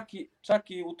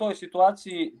 čak i u toj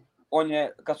situaciji, on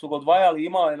je, kad su ga odvajali,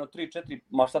 imao jedno 3-4,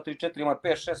 možda 3-4, imao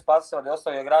je 5-6 paseva, da je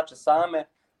ostavio igrače same,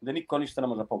 da niko ništa ne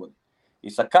može pogoditi. I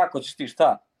sad kako ćeš ti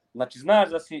šta? Znači, znaš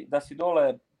da si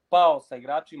dole pao sa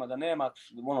igračima, da nema,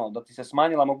 da ti se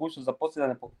smanjila mogućnost za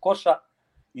postizanje koša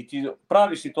i ti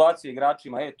praviš situacije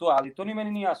igračima, ali to ni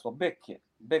meni nije jasno,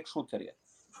 bek šuter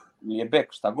je bek,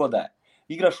 šta god da je.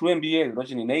 Igraš u NBA,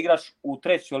 rođeni, ne igraš u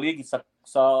trećoj ligi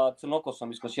sa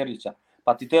Crnokosom iz Kosjerića,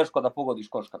 pa ti teško da pogodiš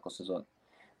koš, kako se zove.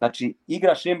 Znači,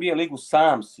 igraš NBA ligu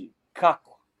sam si.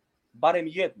 Kako? Barem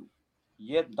jednu,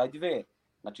 daj dve.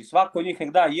 Znači, svako od njih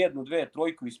nek da 1, 2,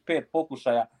 3 iz 5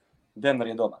 pokušaja, Denver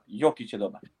je dobar. Jokić je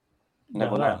dobar.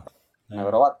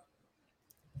 Neverovatno.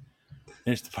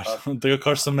 Ništa,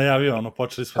 kao što sam najavio,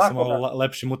 počeli smo sa malo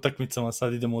lepšim utakmicama,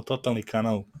 sad idemo u totalni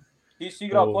kanal. Ti si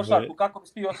igrao košarku, kako bi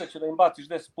ti osjećao da im baciš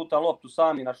 10 puta loptu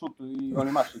sami na šutu i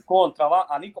oni maši kontra,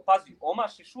 a niko, pazi,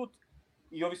 omaši šut,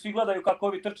 i ovi svi gledaju kako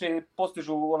ovi trče i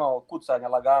postižu kucanja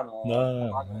lagano.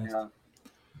 Da.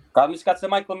 Kad se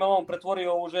Michael Malone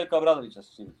pretvorio u Željka Obradovića,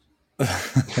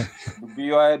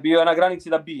 bio je na granici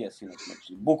da bije sinoć,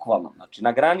 znači bukvalno, znači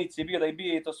na granici je bio da i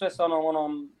bije i to sve sa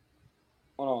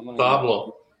onom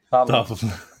tablo.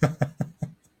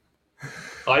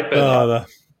 iPad. Da.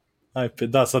 iPad,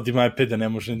 da, sad ima iPad, ne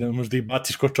može da ih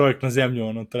baciš ko čovjek na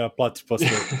zemlju, treba platiš posle.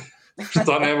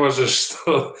 Što ne možeš,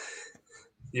 što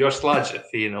još slađe,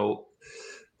 fino,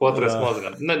 potres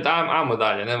mozga. Ne, ajmo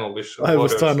dalje, ne mogu više. Ajmo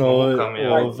stvarno,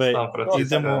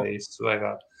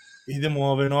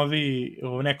 idemo novi,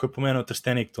 neko je pomenuo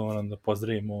Trstenik, to moram da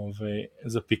pozdravim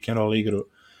za pick and roll igru.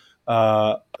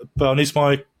 Pa nismo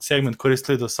ovaj segment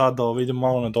koristili do sada, idemo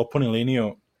malo na dopuni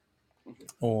liniju,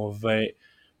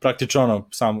 praktično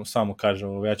samo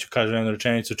kažem, ja ću kažem jednu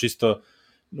rečenicu čisto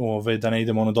da ne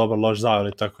idemo dobar loš za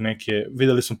ili tako neke,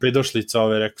 videli smo pridošlice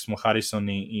rekli smo Harrison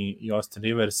i Austin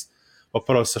Rivers, pa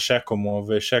prvo sa Shekom,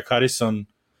 Shaq Harrison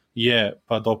je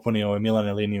pa dopuni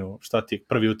Milane liniju, šta ti je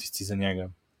prvi utisci za njega?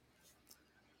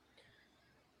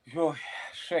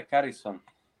 Shaq Harrison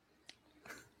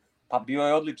pa bio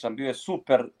je odličan, bio je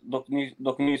super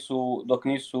dok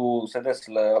nisu se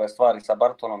desile ove stvari sa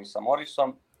Bartonom i sa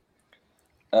Morrisom,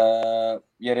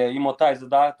 jer je imao taj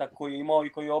zadatak koji je imao i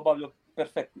koji je obavljao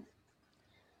perfektno.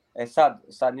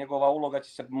 Sad njegova uloga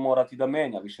će se morati da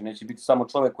menja, više neće biti samo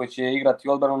čovjek koji će igrati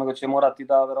odbranu, nego će morati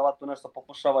da verovatno nešto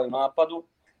pokušava i u napadu.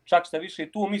 Čak što više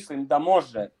i tu mislim da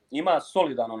može, ima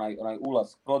solidan onaj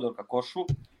ulaz, prodor ka košu.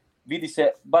 Vidi se,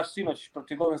 baš sinoć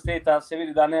protiv Golden State-a se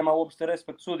vidi da nema uopšte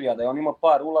respekt sudija, da je on imao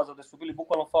par ulaza da su bili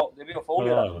bukvalno da je bio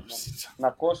fauliran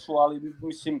na košu, ali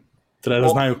mislim... Treba da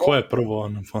znaju ko je prvo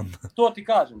ono fonda. To ti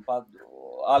kažem,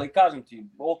 ali kažem ti,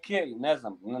 okej, ne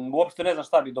znam, uopšte ne znam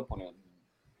šta bi dopunio.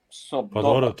 Pa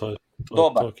dobro, to je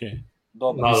okej.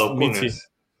 Dobar.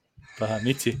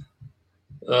 Mici?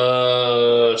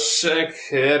 Shaq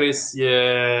Harris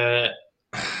je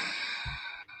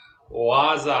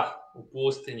oaza u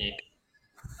pustinji.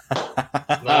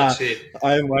 Znači,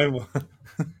 ajmo.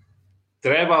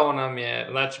 Trebao nam je,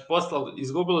 znači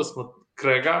izgubili smo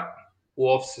Craiga u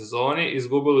off sezoni,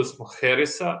 izgubili smo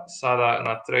Harrisa sada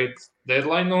na trade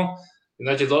deadline-u,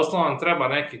 znači doslovno nam treba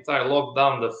neki taj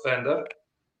lockdown defender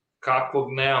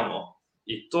kakvog nemamo.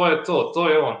 I to je to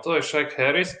je on, to je Shaq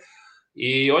Harris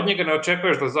i od njega ne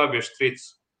očekuješ da zabiješ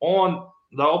tricu. On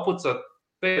da opuca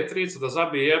 5 trica, da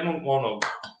zabije jednu,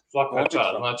 svaka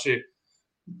čast, znači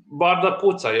bar da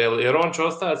puca, jer on će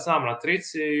ostajati sam na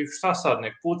trici i šta sad,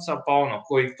 nek puca, pa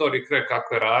koji Tori Craig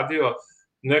kako je radio,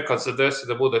 nekad se desi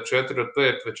da bude 4 od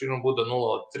 5, većinom bude 0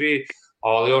 od 3,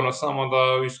 ali samo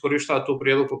da iskorišta tu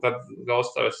priliku kad ga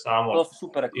ostave samo. To su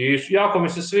super. I jako mi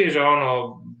se sviđa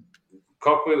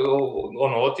kako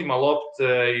otima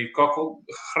lopte i kako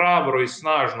hrabro i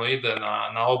snažno ide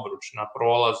na obruč, na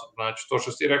prolaz. Znači to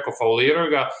što si rekao, fauliraju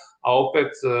ga, a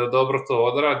opet dobro to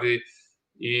odradi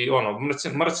i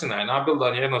mrcina je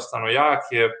nabildan, jednostavno jak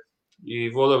je i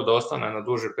volio da ostane na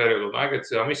duži period u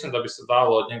Nuggetsi, a mislim da bi se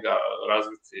dalo od njega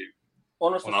razviti.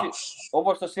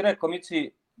 Ovo što si rekao,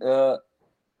 Mici,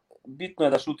 bitno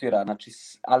je da šutira, znači,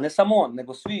 ali ne samo on,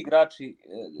 nego svi igrači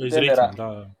Denvera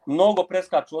mnogo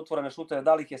preskaču otvorene šutere,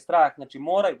 da li ih je strah, znači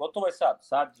moraju, gotovo je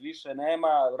sad više nema,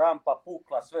 rampa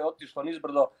pukla, sve otišlo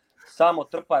nizbrdo, samo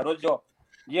trpaj, rođo,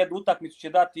 jednu utakmicu će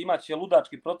dati, imaće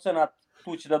ludački procenat,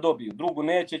 tu će da dobiju, drugu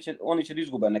neće, oni će da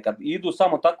izgube, neka idu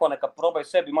samo tako, neka probaju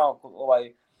sebi malo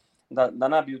da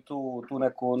nabiju tu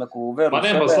neku veru u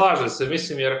sebe. Pa slaže se,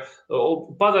 mislim, jer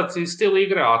pada ti stil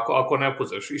igre ako ne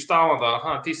pucaš. I šta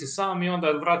onda, ti si sam i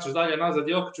onda vraćaš dalje nazad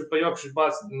Jokiću, pa Jokić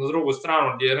baci na drugu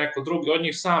stranu gdje je neko drugi od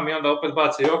njih sam i onda opet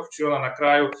baci Jokić i onda na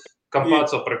kraju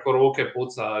Campazzo preko ruke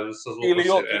puca sa zvukom sirene. Ili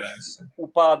Jokić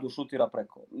u padu šutira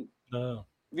preko.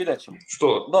 Vidjet ćemo.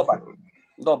 Što?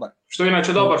 Dobar. Što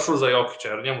inače dobar šut za Jokića,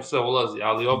 jer njemu sve ulazi,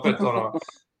 ali opet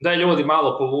daj ljudi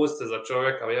malo povuste za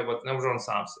čovjeka, ne može on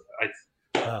sam se, ajde.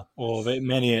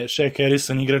 Meni je Shaq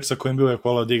Harrison igrač sa kojim bi uvijek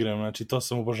volao da igram, znači to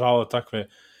sam obožavao takve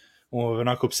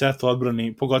onako pseto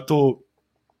odbrani, pogotovo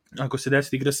ako se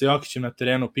desi igra sa Jokićem na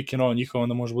terenu, pick and roll njihov,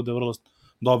 onda može bude vrlo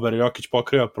dobar, Jokić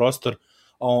pokriva prostor,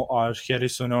 a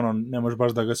Harrison ne može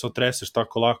baš da ga se otreseš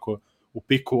tako lako u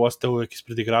piku, ostaje uvijek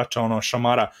ispred igrača,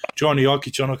 šamara, či on i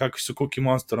Jokić, kakvi su Cookie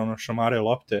Monster, šamare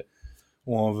lopte,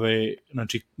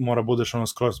 znači mora budeš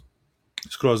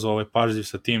skroz pažljiv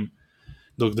sa tim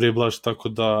dok driblaš, tako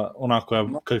da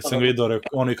kad sam vidio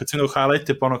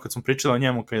highlighte, pa kad sam pričao o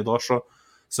njemu kad je došao,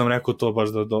 sam rekao to baš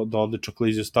da odlično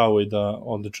klizi u stavu i da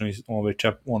odlično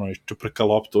čeprka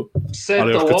loptu. Sve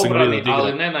to u obrani,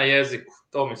 ali ne na jeziku,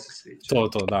 to mi se sviđa.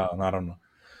 To, da, naravno.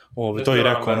 To je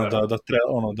rekao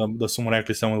da su mu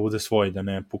rekli samo da bude svoj, da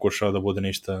ne pokušava da bude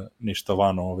ništa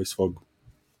van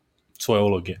svoje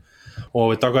uloge.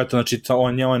 Tako eto, znači,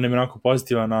 on je onako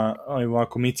pozitivan, a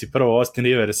ovako Mici prvo, Austin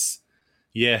Rivers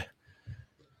je...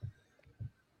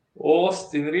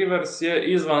 Austin Rivers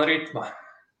je izvan ritma.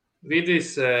 Vidi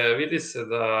se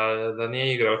da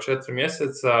nije igrao 4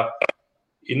 mjeseca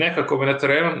i nekako bi na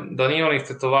terenu, da nije onih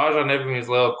tetovaža, ne bi mi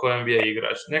izgledao ko NBA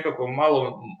igrač. Nekako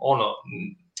malo,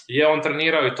 je on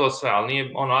trenirao i to sve, ali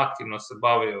nije aktivno se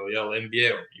bavio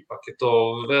NBA-om. Ipak je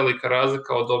to velika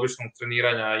razlika od običnog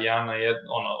treniranja Jana,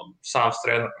 sam s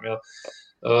trenerom.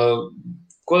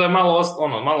 Ko da je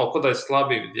malo ko da je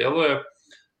slabiji djeluje,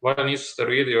 valjda nisu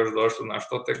steroidi još došli, na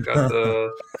što te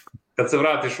kad se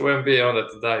vratiš u NBA, onda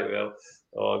te daju,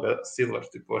 Sidler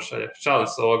ti pošalje. Šalim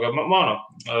se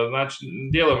znači,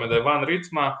 djeluje me da je van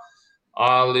ritma,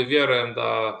 ali vjerujem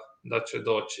da će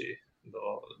doći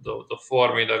do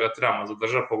formi, da ga trebamo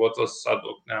zadržati, pogotovo sad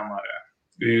dok nema Mareja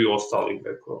i ostalih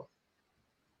bekova.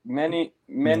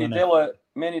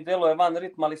 Meni deluje van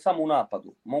ritma, ali samo u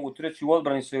napadu. Mogu ti reći, u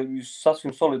odbrani se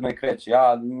sasvim solidno i kreće.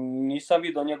 Ja nisam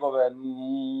vidio njegove,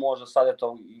 možda sad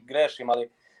i grešim, ali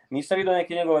nisam vidio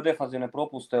neke njegove defanzivne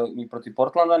propuste ni protiv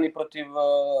Portlanda, ni protiv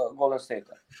Golden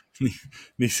State-a.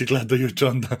 Nisi gledao juče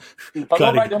onda. Pa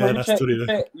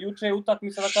juče je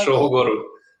utakmica da kažem. Šogoru.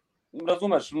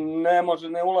 Razumeš,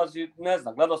 ne ulazi, ne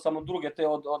znam, gledao sam druge te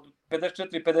od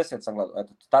 54-50 sam gledao,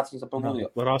 eto, tad sam se probudio.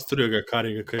 Rasturio ga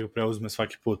Kariga koji ga preuzme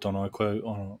svaki put, koje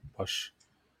baš...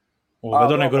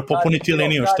 nego popuniti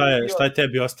liniju, šta je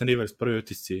tebi Austin Rivers prvi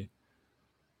utisci?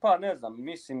 Pa ne znam,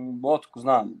 mislim, otko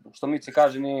znam, što Mici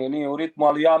kaže nije u ritmu,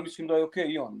 ali ja mislim da je okej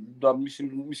i on, da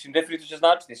mislim definitivno će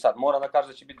značiti sad, mora da kaže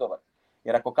da će biti dobar,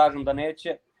 jer ako kažem da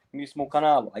neće, mi smo u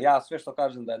kanalu, a ja sve što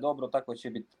kažem da je dobro, tako će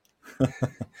biti.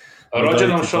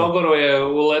 Rođenom Šogoru je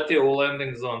uletio u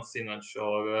landing zone sinoć,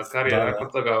 Kari je nakon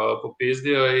toga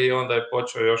popizdio i onda je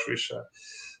počeo još više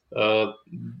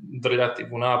drljati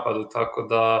u napadu, tako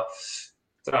da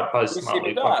treba paziti malo,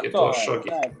 ipak je to šogi.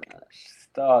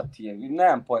 Šta ti je,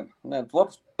 nemam pojma,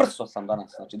 prso sam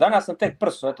danas, znači danas sam tek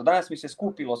prso, eto, danas mi se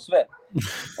skupilo sve,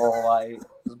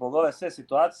 zbog ove sve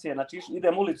situacije, znači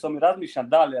idem ulicom i razmišljam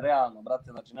dalje realno,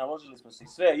 brate, znači naložili smo se i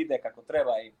sve, ide kako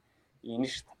treba i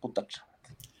ništa, putača.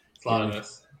 Slavno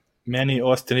se. Meni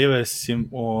Austin Rivers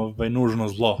nužno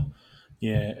zlo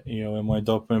je moj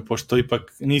dopomen, pošto ipak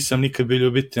nisam nikad bio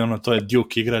ljubitelj, to je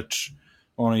Duke igrač,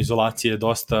 izolacije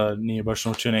dosta, nije baš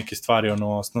naučio neke stvari,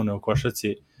 osnovne u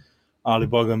košarci, ali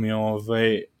boga mi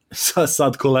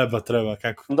sad koleba treba,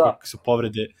 kako se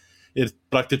povrede, jer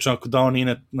praktično ako da on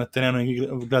i na terenu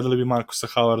gledali bi Marcusa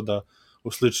Howarda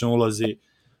u sličnoj ulozi,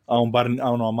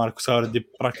 a Marcus Howard je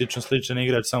praktično sličan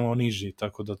igrač, samo niži,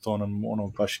 tako da to nam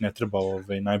baš i ne treba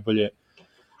najbolje.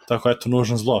 Tako eto,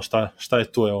 nužno zlo, šta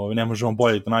je tu, ne možemo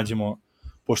bolje da nađemo,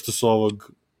 pošto su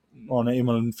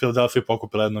imali Philadelphia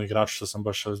pokupila jednog igrača, što sam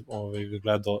baš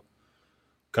gledao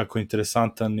kako je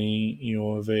interesantan i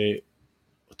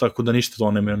tako da ništa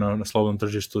to nemaju na slobodnom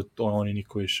tržištu, oni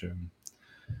niko više.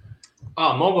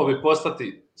 Mogao bi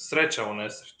postati sreća u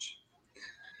nesreći.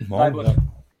 Mogu, da.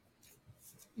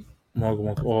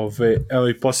 Mogu. Evo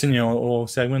i posljednje u ovom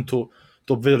segmentu,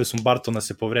 to videli smo Bartona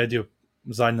se povredio,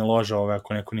 zadnja loža,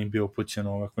 ako neko nije bio upućen,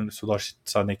 ako su došli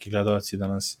sad neki gledalci da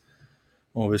nas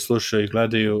slušaju i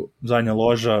gledaju, zadnja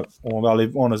loža,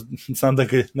 ali znam da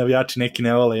ga navijači neki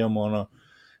ne vole, imamo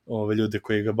ljude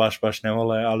koji ga baš ne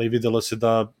vole, ali videlo se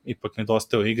da ipak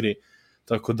nedostaje u igri,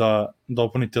 tako da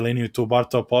dopunite liniju tu.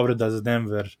 Bartova povreda za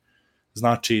Denver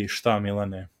znači šta,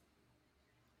 Milane?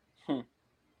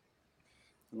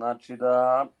 Znači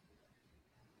da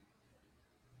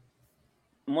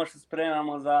možda se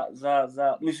spremamo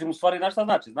za... Mislim, u stvari, znaš šta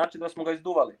znači? Znači da smo ga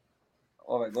izduvali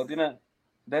ove godine,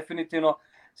 definitivno,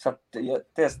 sa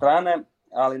te strane,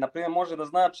 ali, na primjer, može da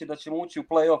znači da ćemo ući u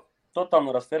play-off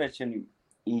totalno rasterećeni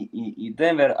i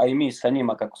Denver, a i mi sa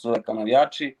njima, kako su kao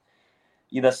navijači,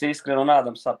 i da se iskreno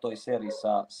nadam sad toj seriji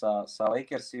sa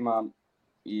Lakersima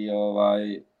i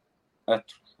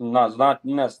eto,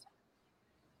 ne znam,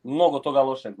 mnogo toga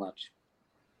lošeg znači.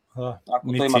 Ako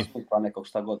to ima smisla nekog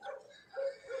šta god.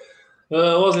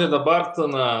 Ozljeda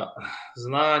Bartona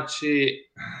znači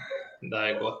da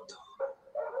je gotovo.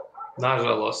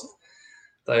 Nažalost,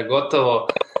 da je gotovo.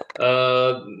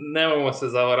 Ne možemo se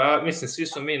zavaravati. Mislim, svi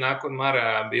smo mi nakon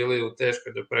Mareja bili u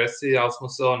teškoj depresiji, ali smo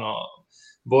se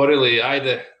borili,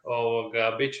 ajde,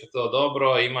 bit će to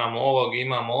dobro, imamo ovog,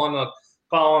 imamo ono,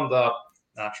 pa onda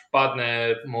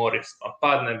padne Morris, pa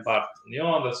padne Barton i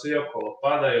onda svi okolo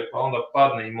padaju, pa onda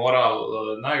padne i moral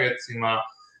Nuggetsima.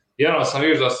 I sam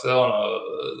vidio da se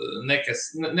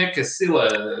neke sile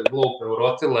glupe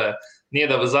urotile, nije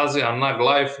da zazivam Nug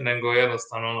Life, nego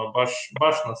jednostavno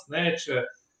baš nas neće.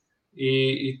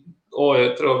 I ovo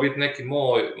je trebao biti neki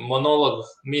moj monolog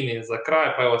mini za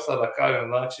kraj, pa evo sada kažem,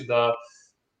 znači da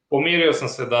pomirio sam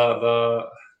se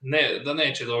da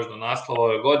neće doći do naslova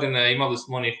ove godine, imali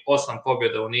smo onih 8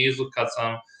 pobjeda u nizu,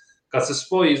 kad se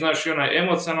spoji, znaš, i onaj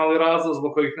emocionalni razlog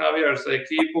zbog kojih navijaš za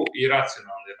ekipu i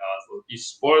racionalni razlog. I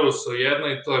spojili su jedno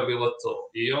i to je bilo to.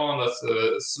 I onda se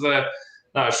sve,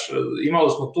 znaš, imali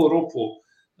smo tu rupu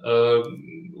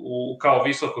kao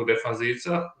visokog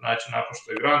defanzivca, znači nakon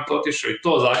što je Grant otišao i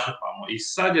to zakrpamo. I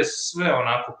sad je sve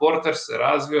onako, Porter se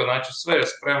razvio, znači sve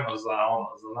je spremno za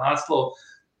naslov.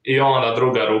 I onda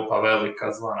druga rupa velika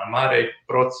zvana Murray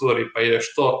procuri, pa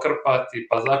ideš to krpati,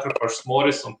 pa zakrpaš s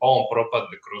Morrisom, pa on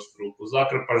propadne kroz rupu,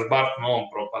 zakrpaš Barton, on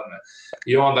propadne.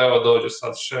 I onda evo dođe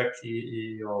sad Shaq i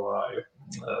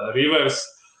Rivers,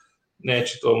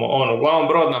 neće to, uglavnom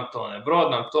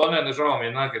Brod nam tone, ne želim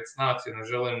je Nuggets naciju,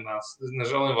 ne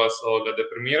želim vas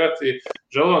deprimirati,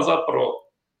 želim vas zapravo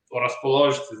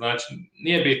raspoložiti, znači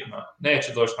nije bitno,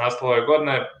 neće doći naslov ove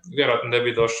godine, vjerojatno ne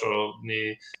bi došao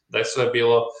ni da je sve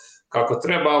bilo kako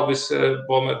treba, ali bi se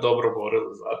bome dobro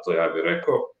borili. Zato ja bih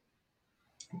rekao,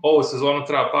 ovu sezonu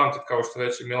treba pamtiti, kao što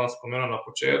već je Milan spomenuo na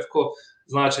početku,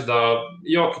 znači da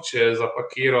Jokić je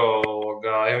zapakirao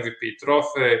MVP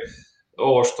trofej,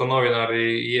 ovo što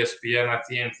novinari ESPN-a,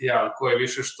 TNT-a, koje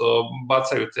više što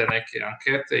bacaju te neke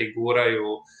ankete i guraju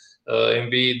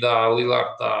Embiida,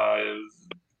 Lillarda,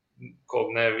 kog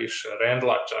ne više,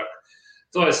 Rendla čak.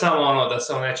 To je samo da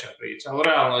se o nečem priča. Ali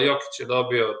realno, Jokić je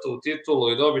dobio tu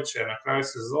titulu i dobit će na kraju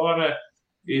sezone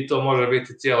i to može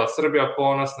biti cijela Srbija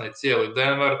ponosna i cijeli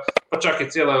Denver, pa čak i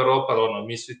cijela Europa.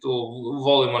 Mi svi tu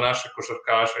volimo naše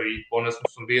košarkaše i ponosno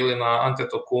smo bili na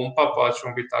Antetokounmpa, pa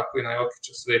ćemo biti tako i na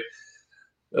Jokića svi.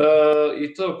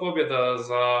 I to je pobjeda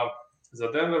za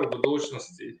Denver u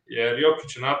budućnosti, jer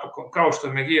Jokić je napokon, kao što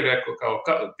je Megi rekao,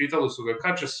 pitali su ga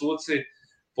kad će suci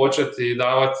početi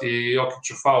davati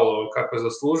Jokiću faulove kako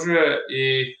zaslužuje i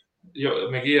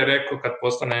Megi je rekao kad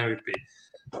postane MVP.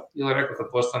 Ili rekao kad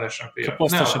postane šampion. Kad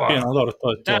postane šampion, ali dobro,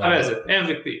 to je to. Nema veze,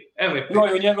 MVP. No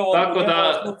i u njegovom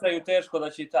slučaju teško da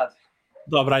će i tad.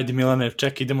 Dobro, ajde Milane,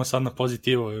 čekaj, idemo sad na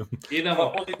pozitivu.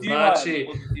 Idemo, znači,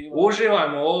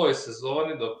 uživajmo u ovoj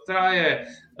sezoni dok traje.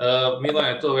 Milan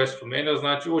je to već spomenuo,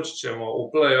 znači ući ćemo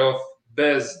u play-off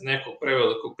bez nekog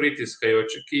prevelikog pritiska i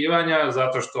očekivanja,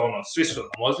 zato što svi su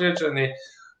nam ozlijeđeni,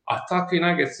 a takvi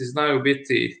Nuggetsi znaju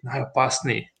biti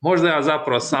najopasniji. Možda ja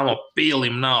zapravo samo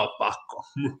pilim naopako.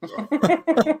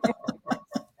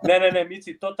 Ne,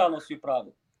 Mici, totalno si u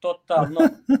pravu. Totalno.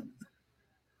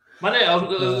 Ma ne, ali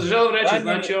želim reći,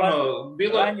 znači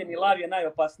bilo... Ranjeni lav je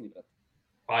najopasniji, brat.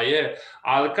 Pa je,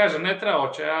 ali kažem, ne treba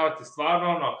očajavati,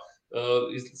 stvarno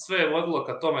sve je vodilo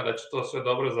ka tome da će to sve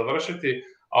dobro završiti,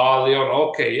 ali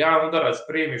ok, jedan udarac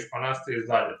primiš pa nastaviš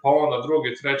dalje, pa onda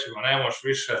drugi, treći, ne možeš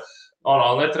više,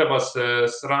 ali ne treba se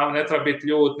ne treba biti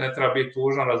ljut, ne treba biti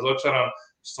tužan, razočaran,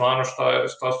 stvarno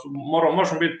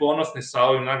možemo biti ponosni sa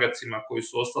ovim Nuggetsima koji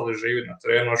su ostali živi na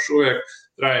terenu još uvijek,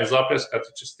 treba im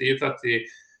zapljeskati, čestitati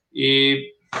i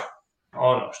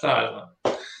šta ja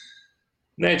znam.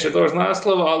 Neće doći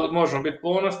naslova, ali možemo biti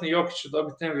ponosni, Jokić će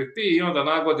dobiti MVP i onda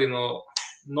na godinu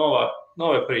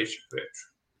nove priče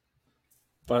kreću.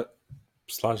 Pa,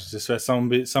 slažem se sve,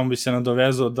 samo bi se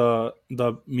nadovezao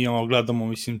da mi gledamo,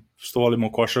 mislim, što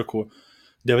volimo košarku,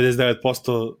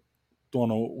 99%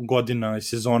 godina i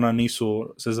sezona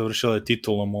nisu se završile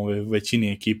titulom ove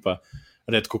većini ekipa,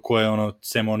 retko koje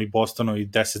sem oni Bostonovi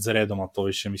 10 za redom, a to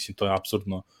više, mislim, to je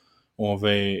apsurdno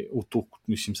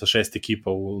mislim, sa 6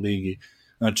 ekipa u ligi.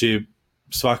 Znači,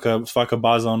 svaka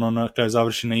baza na kraju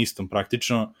završi na istom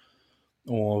praktično.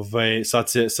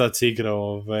 Sad se igra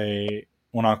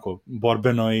onako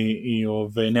borbeno i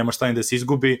nema šta ni da se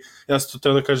izgubi. Ja sam to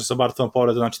teo da kažem sa Bartovom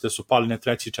povreda, znači da su pali na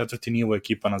 3. i 4. nivo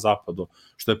ekipa na zapadu,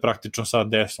 što je praktično sad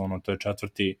desno, to je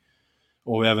 4.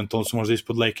 eventualno su možda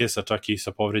ispod Lakersa, čak i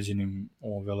sa povređenim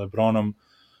Lebronom,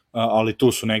 ali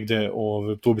tu su negde,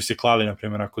 tu bi se klali, na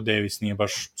primjer, ako Davis nije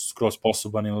baš skroz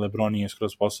sposoban ili LeBron nije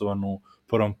skroz sposoban u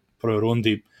prvoj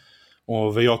rundi.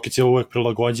 Jokić se uvek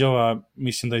prilagođava,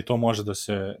 mislim da i to može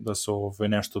da se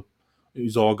nešto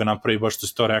iz ovoga napravi, baš što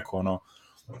si to rekao,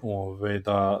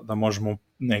 da možemo,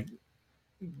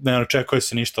 ne očekuje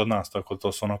se ništa od nas, tako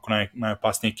to su onako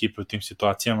najopasnije ekipe u tim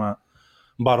situacijama,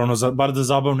 bar da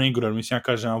zabavno igra, jer mislim, ja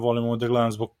kažem, ja volim da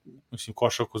gledam zbog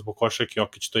košarke,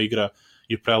 Jokić to igra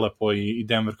i prelepo i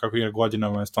Denver kako igra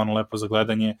godinama je stvarno lepo za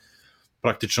gledanje,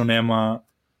 praktično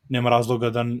nema razloga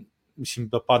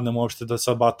da padnemo uopšte da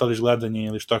sad batališ gledanje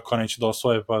ili što ako neće da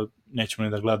osvoje, pa nećemo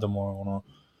ni da gledamo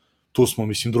tu smo,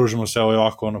 mislim, družimo se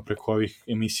ovako, preko ovih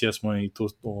emisija smo i tu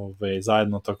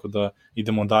zajedno, tako da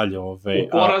idemo dalje. U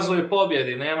porazu i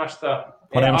pobjedi, nema šta.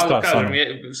 Ali kažem,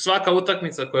 svaka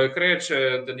utakmica koja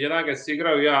kreće, gdje Nuggets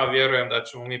igraju, ja vjerujem da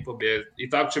ćemo mi pobjediti. I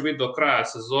tako će biti do kraja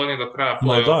sezoni, do kraja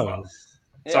play-offa.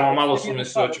 Samo malo su mi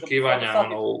se očekivanja.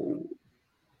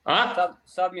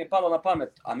 Sad mi je palo na pamet,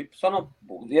 a mi stvarno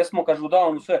jesmo kažu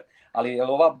downu sve, ali ja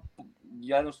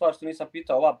jednu stvar što nisam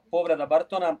pitao, ova povreda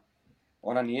Bartona,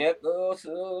 ona nije,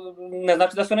 ne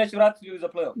znači da se neće vratiti ljudi za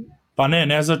play-off. Pa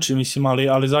ne znači, mislim,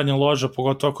 ali zadnja loža,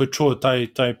 pogotovo ako je čuo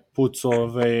taj puc,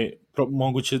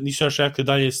 moguće, nisu još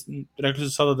rekli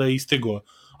su sada da je istegao,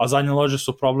 a zadnje lože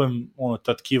su problem,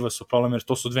 ta tkiva su problem, jer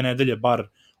to su 2 nedelje bar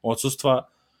odsustva,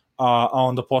 a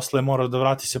onda posle mora da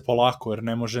vrati se polako, jer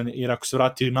ne može, jer ako se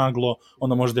vrati naglo,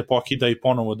 onda može da je pokida i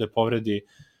ponovo da je povredi.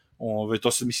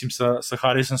 To se, mislim, sa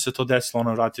Harrisom se to desilo,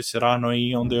 vratio se rano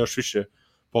i onda još više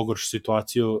pogorši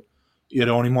situaciju, jer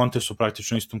oni Monte su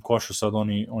praktično istom košu, sad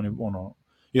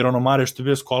jer Mare što je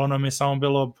bio s kolonom je samo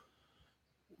bilo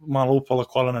malo upala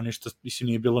kolena, ništa, mislim,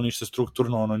 nije bilo ništa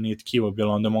strukturno, nije tkivo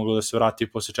bilo, onda je moglo da se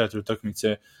vrati posle 4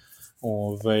 utakmice,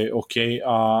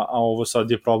 a ovo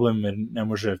sad je problem, jer ne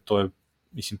može, to je,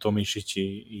 mislim, to mišić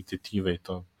i tetive i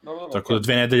to. Tako da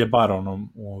 2 nedelje bar,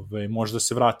 može da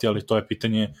se vrati, ali to je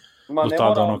pitanje do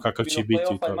tada, kakav će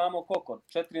biti. Pa imamo koliko?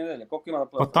 4 nedelje, koliko ima na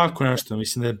play-offa? Pa tako nešto,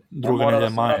 mislim da je druga nedelja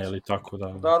maja ili tako da.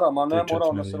 Da, ma ne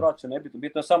mora da se vraća,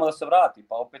 bitno je samo da se vrati,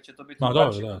 pa opet će to biti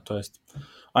drugačije. Da, to jest.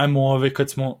 Ajmo,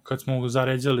 kad smo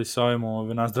zaređali sa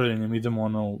ovim nazdravljanjem,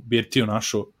 idemo u birtiju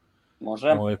našu.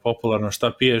 Može. Popularno,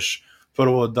 šta piješ?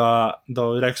 Prvo da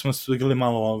rekli smo su igrali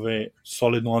malo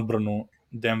solidnu odbranu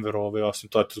Denveru, osim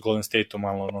to je s Golden State-om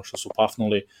malo što su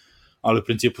pafnuli, ali u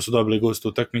principu su dobili guste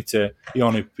utakmice i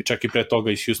oni čak i pre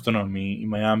toga i s Houstonom i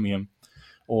Miamijem.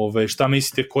 Šta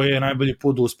mislite, koji je najbolji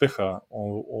put do uspeha,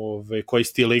 koji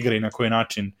stil igra i na koji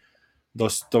način?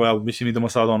 Mislim, idemo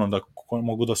sad da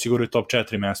mogu da osiguraju top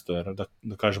 4 mesto, jer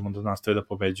da kažemo da nastave da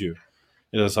pobeđuju.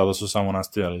 Jer da sada su samo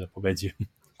nastavljali da pobeđuju.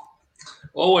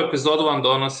 Ovu epizodu vam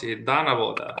donosi Dana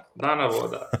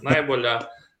voda, najbolja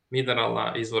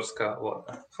mineralna izvorska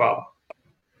voda. Hvala.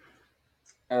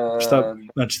 Šta,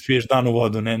 znači piješ Danu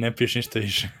vodu, ne piješ ništa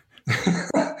više?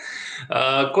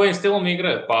 Kojim stilom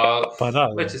igre? Pa da.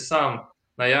 Već je sam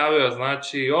najavio,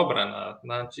 znači obrana.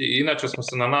 Znači, inače smo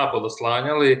se na napad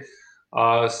oslanjali,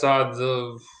 a sad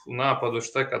u napadu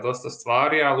šteka dosta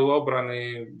stvari, ali u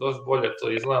obrani dosta bolje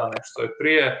to izgleda nego što je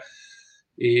prije.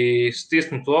 I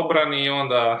stisnut u obrani i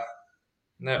onda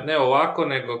ne ovako,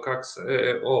 nego kako se,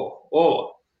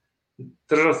 ovo.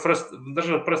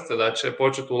 Držat prste da će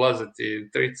početi ulaziti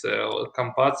trice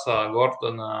Campazza,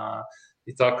 Gordona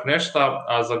i tako nešto,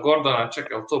 a za Gordona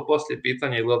čekaj, ali to poslije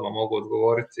pitanje ili odmah mogu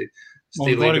odgovoriti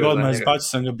stil igre za njega. Izbacio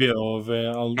sam ga bio,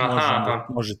 ali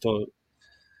može to.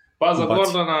 Pa za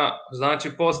Gordona, znači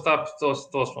post-up,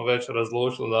 to smo već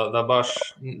razlučili da baš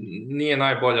nije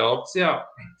najbolja opcija,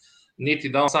 niti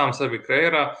da on sam sebi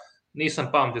kreira. Nisam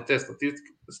pamtio te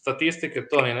statistike,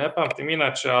 to ni ne pamtim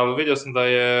inače, ali vidio sam da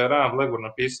je Ryan Blackburn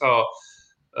napisao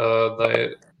da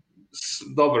je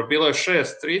dobro, bilo je 6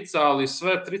 trica, ali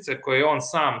sve trice koje je on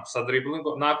sam sa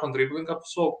driblingom, nakon driblinga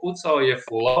svog pucao je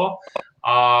fullao,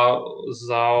 a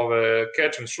za ove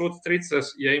catch and shoot trice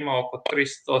je imao oko 38%.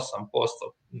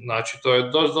 Znači, to je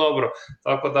dosta dobro,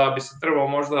 tako da bi se trebao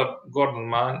možda Gordon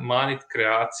maniti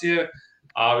kreacije,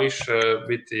 a više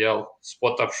biti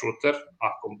spot-up shooter,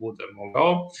 ako bude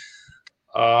mogao.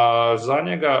 Za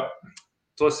njega,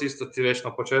 to si isto ti već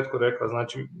na početku rekao,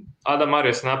 znači Adam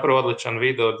Mares napravio odličan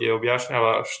video gdje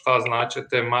objašnjava šta znače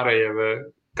te Marejeve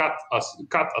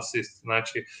cut assist,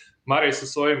 znači Marej sa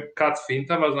svojim cut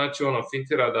fintama, znači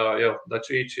fintira da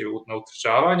će ići na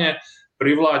utrčavanje,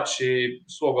 privlači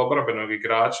svog obrambenog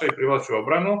igrača i privlači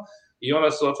obranu i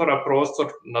onda se otvara prostor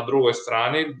na drugoj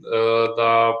strani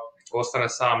da ostane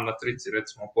sam na trici,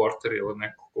 recimo Porter ili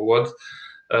neko kogod.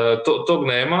 Tog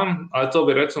nema, a to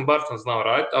bi recimo Barton znao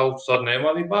raditi, ali sad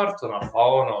nema ni Bartona,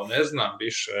 pa ne znam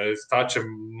više, staće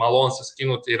malo on se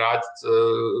skinuti i raditi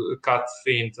cut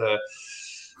fint,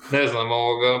 ne znam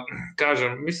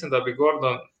kažem, mislim da bi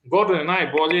Gordon je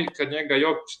najbolji kad njega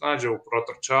Jokić nađe u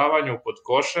protrčavanju pod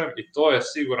košem i to je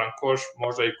siguran koš,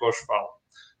 možda i koš faul.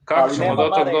 Kako ćemo do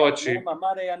tog doći? Nema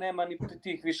Mareja, nema ni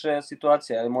tih više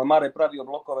situacija, moj Marej pravio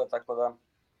blokove, tako da...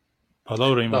 Pa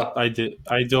dobro, ajde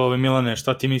Milane,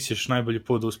 šta ti misliš najbolji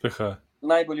put do uspeha?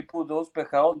 Najbolji put do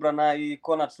uspeha odbrana i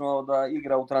konačno da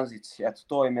igra u tranziciji. Eto,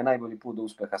 to im je najbolji put do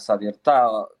uspeha sad, jer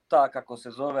ta kako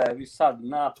se zove, vi sad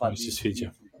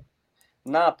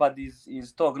napad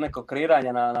iz tog nekog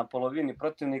kreiranja na polovini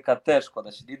protivnika, teško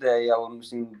da će ide, ja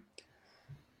mislim,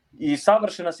 I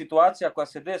savršena situacija koja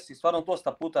se desi stvarno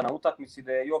dosta puta na utakmici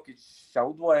da je Jokića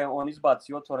udvoje, on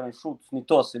izbaci otvoreni šut, ni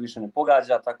to se više ne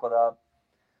pogađa, tako da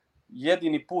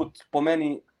jedini put po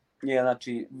meni je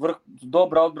znači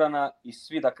dobra odbrana i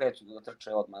svi da kreću da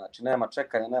trče odmah. Znači nema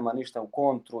čekanja, nema ništa u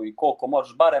kontru i koliko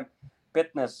možeš, barem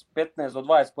 15 do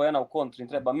 20 poena u kontri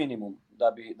treba minimum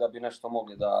da bi nešto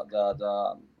mogli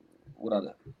da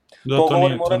urade. Da, to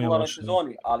govorimo o regularnoj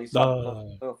sezoni, ali sad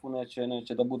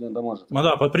neće da bude da može. Ma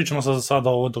da, pa pričamo sada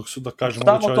ovo dok su da kažemo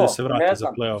da se vrati za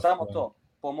play-off. Samo to.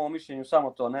 Po mom mišljenju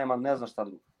samo to, ne znam šta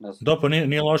drugo. Da, pa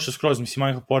nije loše skroz, mislim,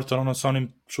 Michael Porter, ono sa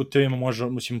onim šutevima može,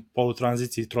 mislim,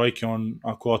 polutranziciji i trojke, on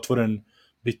ako je otvoren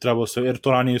bi trebalo sve, jer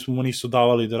to ranije mu nisu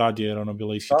davali da radi, jer ono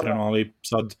bilo ishitreno, ali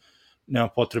sad nema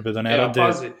potrebe da ne rade.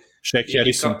 Pazi. Shaq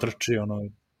Harrison trči, ono.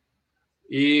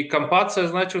 I Campazzo je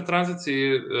znači u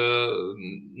tranziciji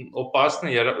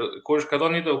opasniji, jer kad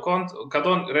on ide kad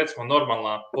on recimo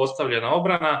normalna postavljena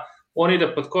obrana, on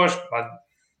ide pod koš, pa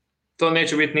to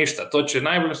neće biti ništa, to će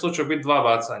najboljem slučaju biti 2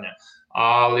 bacanja,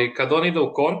 ali kad on ide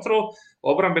u kontru,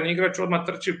 obrambeni igrač odmah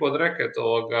trči pod reket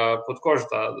pod koš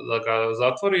da ga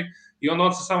zatvori i onda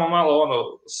on se samo malo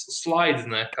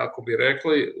slajdne, kako bi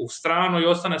rekli, u stranu i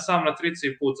ostane sam na trici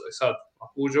i puca i sad,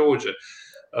 ako uđe.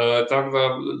 Tako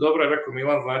da, dobro je rekao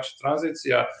Milan, znači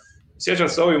tranzicija. Sjećam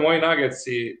se ovi moji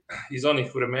Nuggetsi iz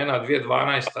onih vremena 2012,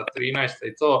 13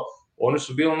 i to, oni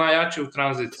su bili najjači u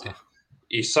tranziciji.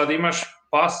 I sad imaš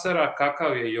pasera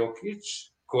kakav je Jokić,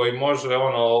 koji može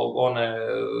one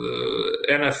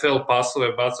NFL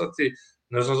pasove bacati,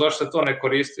 ne znam zašto se to ne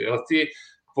koristi. Jer ti,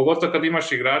 pogotovo kad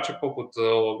imaš igrače poput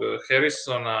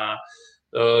Harrisona,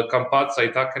 Campazza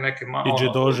i takve neke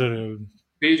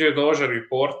PJ Dozier i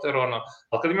Porter,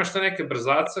 ali kad imaš te neke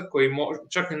brzace koji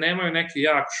čak i nemaju neki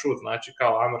jak šut, znači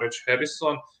kao, ajmo reći,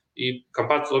 Harrison i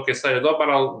Campazzo, ok, sad je dobar,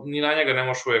 ali ni na njega ne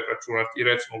možeš uvijek računati, i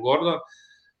recimo Gordon,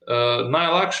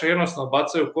 najlakše jednostavno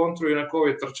bacaju kontru i neko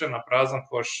ovi trče na prazan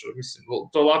koš. Mislim,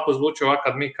 to lako zvuči ovako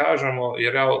kad mi kažemo,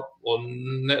 jer ja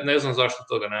ne znam zašto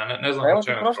toga ne znam o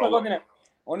čemu je problem.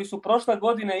 Oni su prošle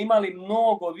godine imali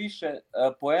mnogo više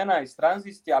poena iz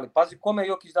tranzicije, ali pazi kome je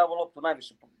Jokić davo loptu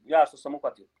najviše, ja što sam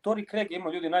uhvatio. Tori Craig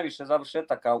ima ljudi najviše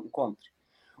završetaka u kontri.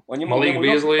 Malik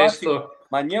Beasley isto.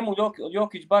 Njemu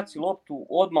Jokić baci loptu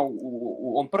odmah,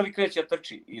 on prvi kreće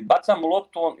trči i baca mu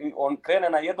loptu, on krene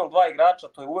na 1-2 igrača,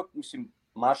 to je uvek, mislim,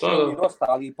 mašao i dosta,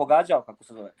 ali i pogađao, kako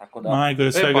se zove. Tako da...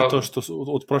 Najgore svega to što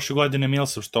od prošle godine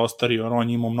Millsap što ostario, on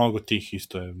je imao mnogo tih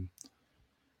isto je.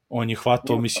 On je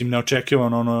hvatao, mislim,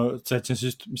 neočekivano, sećam se,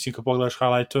 mislim, kad pogledaš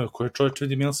highlightove, koje čovječ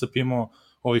vidi Millsap imao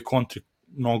ovi kontri,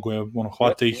 mnogo je,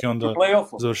 hvata ih i onda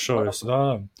završao je se,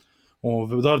 da,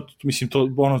 mislim, to,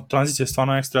 tranzicija je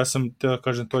stvarno ekstra, ja sam, te da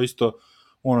kažem, to isto,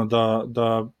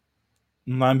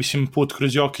 da mislim, put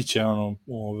kroz Jokića,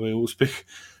 uspeh,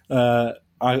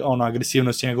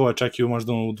 agresivnost njegova, čak i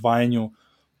možda u udvajanju,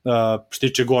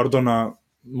 štiče Gordona,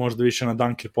 možda više na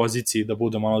dunker poziciji, da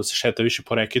bude malo da se šeta više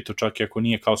po reketu, čak i ako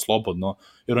nije kao slobodno,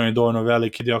 jer on je dovoljno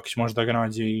veliki da Jokić može da ga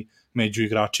nađe i među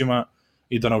igračima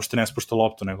i da uopšte ne spušta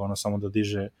loptu, nego samo da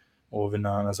diže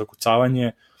na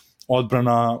zakucavanje.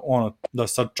 Odbrana, da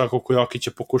sad čak oko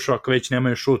Jokića pokušava, ako već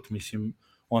nemaju šut, mislim,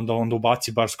 onda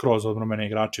ubaci bar skroz odbrambene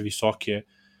igrače visoke,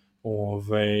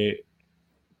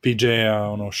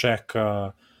 PJ-a,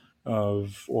 Shaq-a,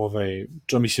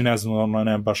 mislim, ne znam,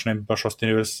 ne baš Austin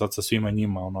Rivers sad sa svima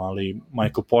njima, ali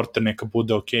Michael Porter neka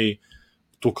bude ok,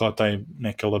 tu kao taj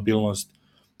neka labilnost,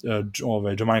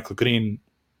 Michael Green,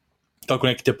 tako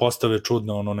neke te postave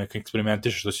čudne, neka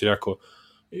eksperimentiše, što si rekao,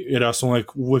 jer ja sam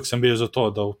uvek sam bio za to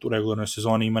da u regularnoj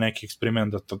sezoni ima neki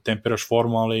eksperiment, da tempiraš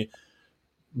formu, ali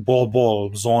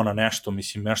bol, zona, nešto,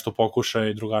 mislim, nešto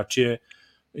pokušaj drugačije,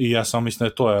 i ja samo mislim da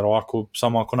je to, jer ovako,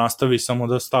 samo ako nastavi samo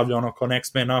da stavlja kao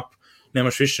next man up,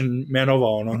 nemaš više menova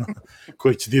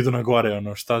koji će da idu na gore,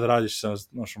 šta da radiš,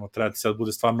 treba ti sad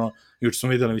bude stvarno, juče smo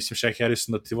videli, mislim, Shaq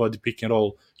Harrison da ti vodi pick and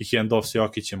roll i hand off sa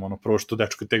Jokićem, prvo što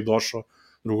dečko je tek došao,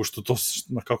 drugo što to,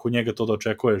 kako njega to da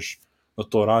očekuješ da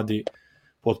to radi,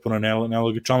 potpuno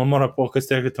nelogično, ali mora kad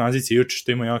ste rekli tranzicije, juče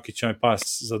što ima Jokić, onaj pas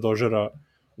za Dožera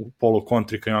u polu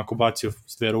kontri, kad je onako bacio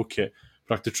s 2 ruke,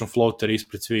 praktično floater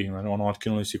ispred svih,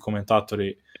 otkinuli su i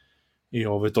komentatori i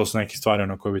to su neke stvari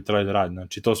na koje bi trebali da radi.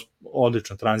 Znači, to su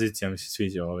odlična tranzicija, mi se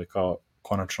sviđa kao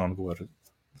konačno odgovor.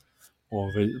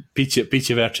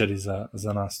 Piće večeri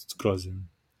za nas skroz.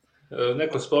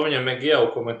 Neko spominje Megija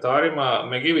u komentarima,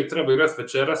 Megi bi trebao igrati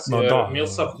večeras, jer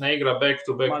Millsap ne igra back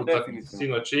to back,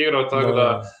 sinoć igrao, tako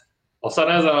da... Ali sad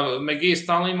ne znam, Megi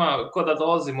stalno ima ko da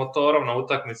dolazi motorom na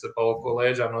utakmice, pa oko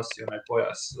leđa nosi onaj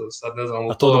pojas. Sad ne znam,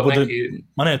 to da bude, neki...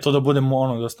 Ma ne, to da bude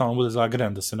da stalno bude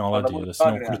zagrejan, da se ne oladi, da se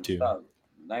ne ukruti.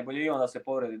 najbolje i on da se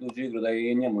povredi duđu igru, da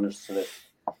i njemu nešto se desi.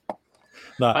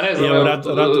 Da, A ne znam,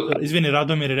 izvini,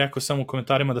 Radomir je rekao samo u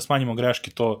komentarima da smanjimo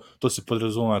greške, to se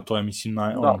podrazumeva, to je, mislim,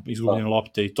 izgubljene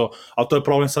lopte i to, ali to je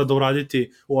problem sad da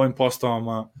uraditi u ovim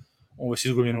postavama, s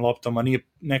izgubljenim loptama,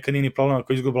 nekad nije ni problem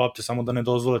ako izgubi lopte, samo da ne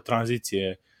dozvole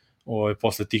tranzicije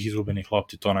posle tih izgubljenih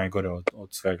lopti, to najgore od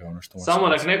svega. Samo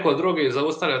nek neko drugi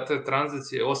zaustavlja te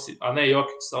tranzicije, a ne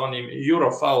Jokić sa onim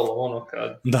Eurofoulom,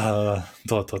 kad... Da,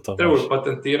 to. Treba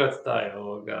patentirati taj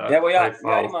Evo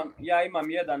ja imam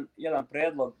jedan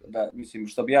predlog, da, mislim,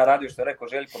 što bi ja radio, što je rekao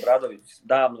Željko Bradović,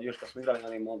 davno, još kad smo igrali na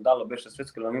njim, dalo beše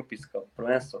svetsko olimpijsko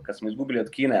prvenstvo, kad smo izgubili od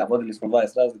Kine, a vodili smo 20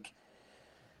 razlike.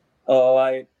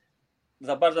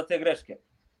 Baš za te greške.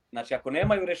 Znači, ako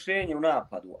nemaju rješenje u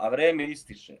napadu, a vreme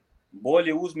ističe,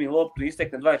 bolje uzmi loptu,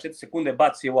 istekne 24 sekunde,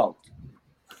 baci u aut.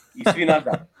 I svi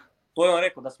nadal. To je on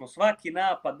rekao, da smo svaki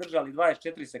napad držali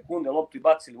 24 sekunde, loptu i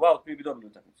bacili u aut, mi bi dobili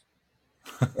utakmicu.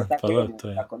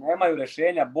 Ako nemaju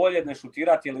rješenja, bolje ne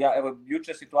šutirati. Evo,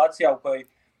 juče situacija u kojoj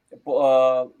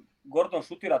Gordon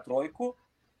šutira trojku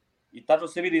i tačno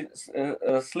se vidi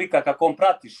slika kako on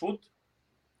prati šut,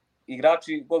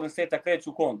 igrači Golden State-a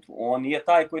kreću kontru. On nije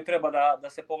taj koji treba da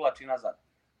se povlači nazad.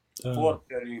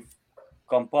 Porter i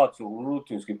Campazzo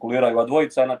rutinski kuliraju, a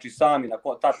dvojica, znači sami,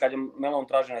 tad kad je Melon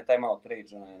tražen je timeout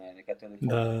rage, neka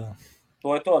telefona.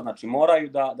 To je to, znači moraju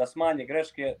da smanje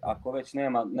greške, ako već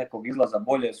nema nekog izlaza,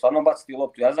 bolje stvarno baciti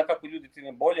loptu. Ja znam kako ljudi ti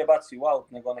ne bolje baci u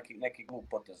aut nego neki glup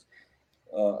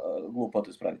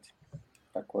potez praviti.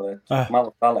 Tako da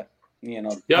malo tale.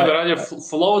 Ja bih radio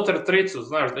floater tricu,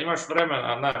 znaš, da imaš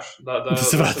vremena, da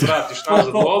se vratiš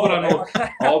nazad u obranu,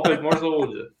 a opet možda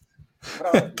uđe.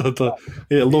 To.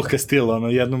 Luka stil,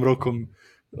 jednom rukom...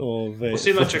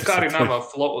 Sinoć je Kari nama,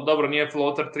 dobro nije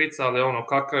floater trica, ali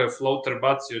kakav je floater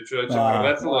bacio, čovječe,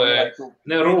 prevetilo je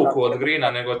ne ruku od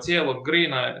grina, nego cijelog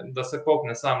grina da se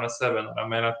popne sam na sebe na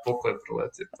ramena, koliko je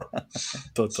proletio.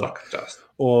 To. Svaka čast.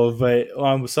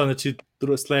 Sad, znači,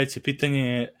 sljedeće pitanje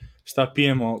je šta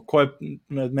pijemo, koje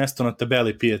mesto na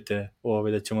tabeli pijete,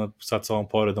 da ćemo sad sa ovom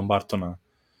povredom Bartona.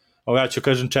 Ja ću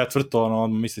kažem četvrto,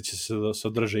 misle će se da se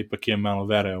održe, ipak je malo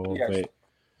vere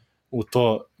u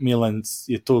to. Milan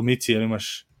je tu, Mici, ili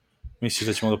misliš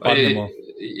da ćemo da padnemo?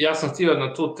 Ja sam htio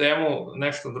na tu temu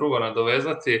nešto drugo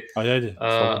nadovezati. Ajde,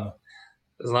 slobodno.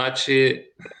 Znači,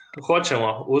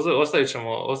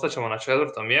 ostaćemo na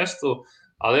 4. mjestu,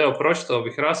 ali evo, pročitao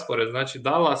bih raspored, znači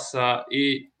Dallasa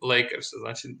i Lakersa.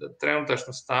 Znači,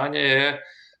 trenutačno stanje je,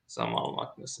 samo malo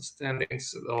makne sa standings,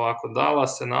 ovako,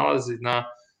 Dallas se nalazi na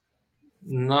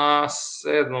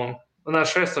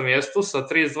 6. mjestu sa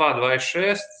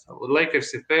 32-26,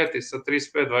 Lakers i 5. sa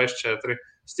 35-24,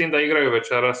 s tim da igraju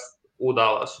večeras u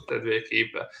Dallasu, te dvije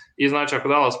ekipe. I znači, ako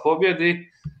Dallas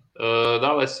pobjedi,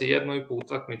 Dallas je 1,5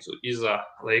 utakmicu iza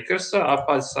Lakersa, a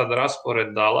pa sad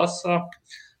raspored Dallasa,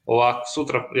 ovako,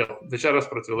 sutra, večeras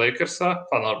protiv Lakersa,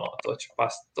 pa normalno,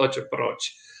 to će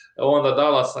proći. Onda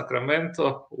Dallas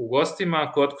Sacramento u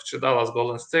gostima, kod kuće Dallas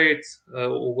Golden State,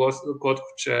 kod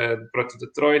kuće protiv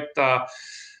Detroita,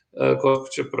 kod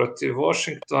kuće protiv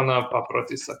Washingtona, pa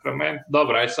protiv Sacramento.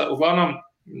 Dobro, uglavnom,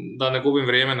 da ne gubim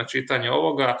vrijeme na čitanje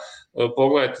ovoga,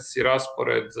 pogledajte si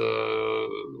raspored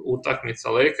utakmica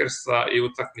Lakersa i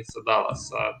utakmica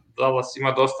Dallasa. Dallas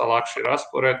ima dosta lakši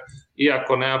raspored,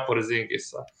 iako nema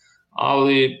Porzingisa.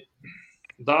 Ali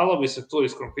dalo bi se tu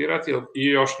iskompirati i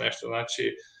još nešto.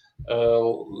 Znači,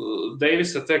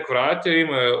 Davis se tek vratio,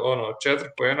 imao je 4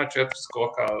 poena, 4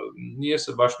 skoka, nije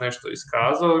se baš nešto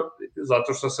iskazao,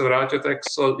 zato što se vratio tek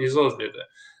iz ozljede.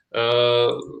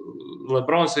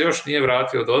 LeBron se još nije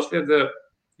vratio od ozljede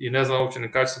i ne znam uopće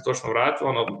ni kada će se točno vratiti,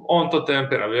 on to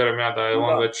tempira, vjerujem ja da je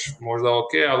on već možda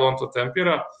ok, ali on to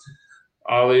tempira,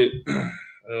 ali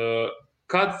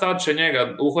kad tad će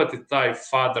njega uhvatiti taj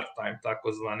father time,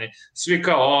 takozvani, svi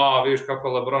kao, vidiš kako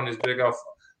LeBron izbjegao,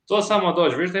 to samo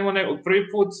dođe, vidiš da ima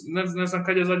prvi put, ne znam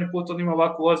kad je zadnji put on ima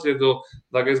ovakvu ozljedu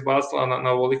da ga izbacila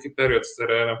na ovoliki period s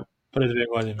terena. Pre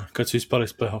 2 godine, kad su ispali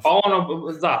iz play-offa. Pa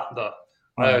da.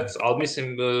 Ali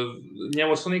mislim,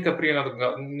 njemu su nikad prije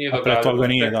nije događalo. Pre toga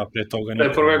nije.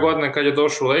 Pre prve godine kad je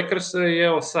došao u Lakers i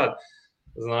evo sad.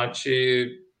 Znači,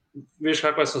 vidiš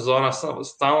kakva je sezona,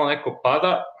 stalno neko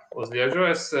pada,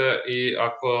 ozljeđuje se i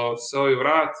ako se ovi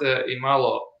vrate i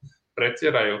malo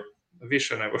pretjeraju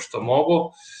više nego što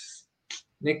mogu,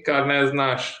 nikad ne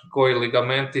znaš koji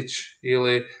ligamentić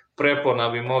ili prepona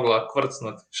bi mogla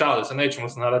kvrcnuti. Šalim se, nećemo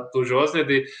se nadati tuži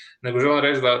ozljedi, nego želim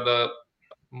reći da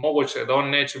moguće je da on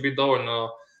neće biti dovoljno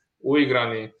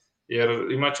uigrani, jer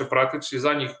imat će praktički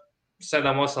zadnjih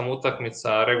 7-8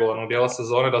 utakmica regularnog dijela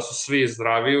sezone da su svi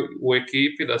zdravi u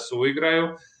ekipi, da se uigraju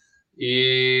i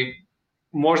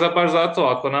možda baš zato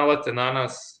ako nalete na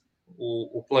nas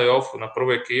u play-offu na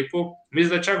prvu ekipu, mislim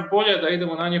da je čak bolje da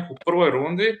idemo na njih u prvoj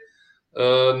rundi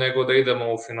nego da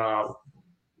idemo u finalu.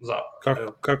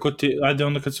 Kako ti, ajde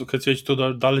onda kad si već tu,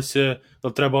 da li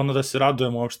treba onda da se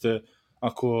radujemo uopšte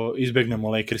ako izbegnemo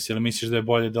Lakers, ili misliš da je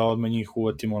bolje da odmah njih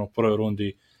uvatimo u prvoj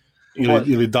rundi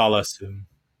ili Dallas?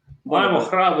 Ajmo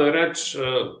hrabro reći,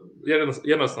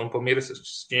 jednostavno pomiri se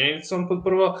s činjenicom pod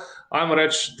prvo, ajmo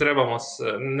reći trebamo se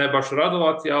ne baš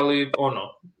radovati, ali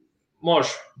može,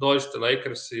 dođite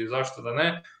Lakersi, zašto da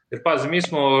ne, jer pazi, mi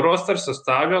smo roster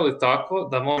sastavljali tako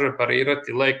da može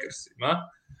parirati Lakersima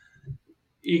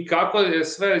i kako je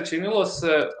sve činilo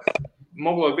se,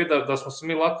 moglo je biti da smo se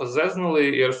mi lako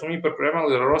zeznuli jer smo mi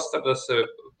pripremali roster da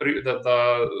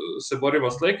se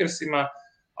borimo s Lakersima,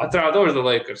 a treba doći do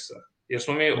Lakersa. Jer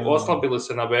smo mi oslabili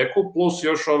se na beku, plus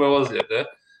još ove ozljede.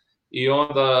 I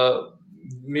onda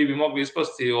mi bi mogli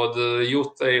ispasti od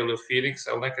Utah ili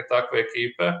Phoenixa ili neke takve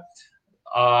ekipe.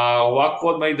 A ovako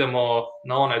odmah idemo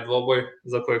na onaj dvoboj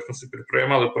za kojeg smo se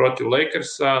pripremali protiv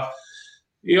Lakersa.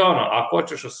 I ako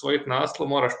hoćeš osvojiti naslov,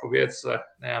 moraš pobijediti sve,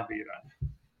 nema biranja.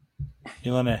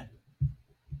 Ili ne?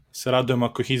 Se radujemo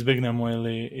ako ih izbegnemo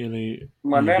ili...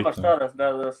 Ma nema šta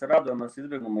da se radujemo da se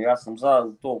izbegnemo, ja sam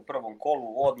za to u prvom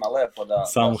kolu, odmah lepo da...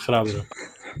 Samo hrabro.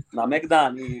 Na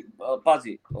Megdan i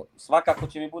pazi, svakako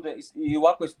će mi bude, i u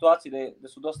ovakvoj situaciji da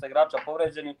su dosta igrača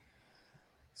povređeni,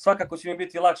 svakako će mi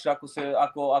biti lakše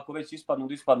ako već ispadnu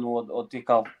od tih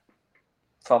kao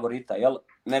favorita, jel?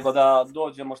 Nego da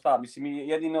dođemo mislim,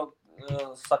 jedino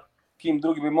sa kim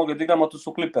drugim bi mogli da igramo, to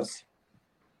su Clippersi.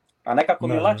 A nekako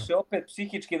mi je lakše opet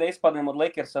psihički da ispadnem od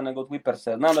Lakersa nego od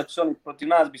Clippersa. Znam da će oni protiv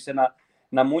nas bi se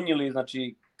namunjili,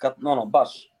 znači,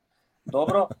 baš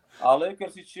dobro, a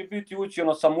Lakersi će biti ući,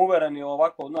 sam uveren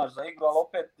ovako, za igru, ali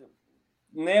opet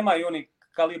nemaju oni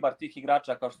kalibar tih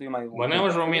igrača kao što imaju. Ma ne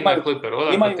možemo mi na Clipper,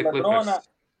 imaju LeBrona.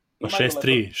 Pa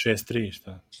 6-3,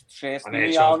 šta? 6-3, pa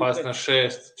nećemo pasti na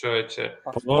 6, čovječe.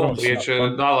 Prije će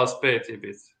Dallas 5 je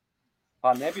biti.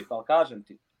 Pa nebitno, ali kažem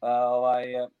ti.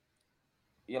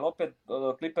 Jer opet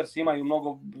Clippers imaju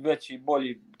mnogo veći,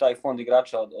 bolji taj fond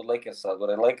igrača od Lakersa.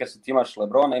 Lakersa ti imaš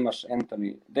LeBrona, imaš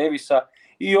Anthony Davisa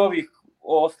i ovih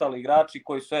ostali igrači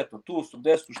koji su, tu su,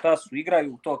 gde su, šta su,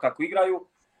 igraju to kako igraju.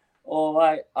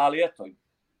 Ali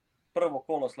prvo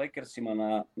kolo s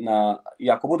Lakersima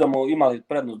i ako budemo imali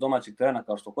prednost domaćeg terena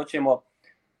kao što hoćemo,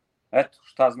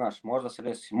 šta znaš, možda se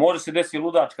desi. Može se desi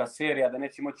ludačka serija da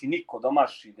neće moći niko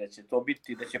domaši, da će to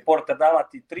biti, da će Porter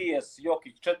davati 30,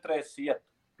 Jokić 40 i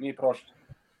mi prošli.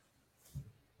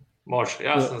 Može,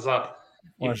 ja sam za.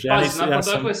 Pazi, nakon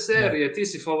takve serije, ti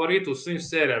si favorit u svim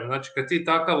serijama. Znači, kad ti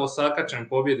takav osakačen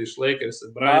pobjediš Lakers,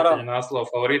 branitelji naslov,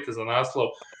 favorite za naslov,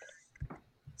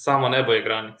 samo nebo je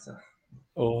granica.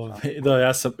 Da,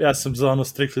 ja sam za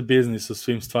strictly business u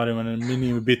svim stvarima, mi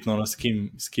nije bitno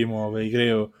s kim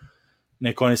igraju,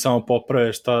 neko oni samo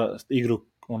poprave igru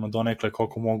donekle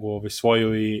koliko mogu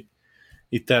svoju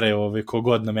i tere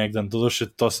kogod na Megdan. Doduše,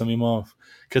 to sam imao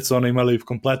kad su imali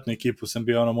kompletnu ekipu, sam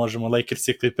bio možemo Lakers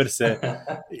i Clippers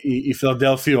i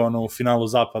Philadelphia u finalu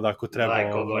zapada ako treba.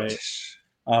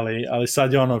 Ali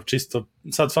sad je čisto,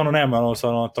 sad stvarno nema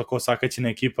tako sakaćena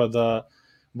ekipa da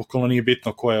bukvalno nije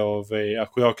bitno ko je,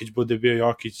 ako Jokić bude bio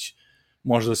Jokić,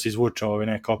 može da se izvuče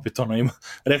neka opet ima.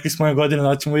 Rekli smo ove godine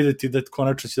da ćemo vidjeti da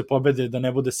konačno će da pobede, da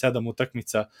ne bude 7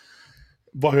 utakmica.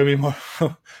 Boga mi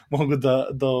mogu da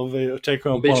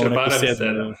očekujemo ponovno neku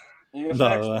 7. I još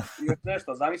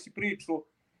nešto, zamisli priču,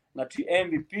 znači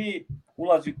MVP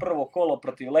ulazi u prvo kolo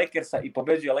protiv Lakersa i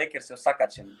pobeđuje Lakersa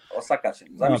osakaćen.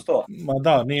 Zamisli to? Ma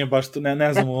da, nije baš,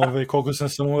 ne znam koliko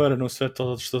sam uveren u sve to,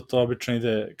 zato što to obično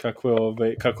ide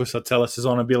kako je sad cela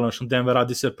sezona bila, znači Denver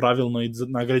radi sve pravilno i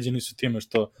nagrađeni su time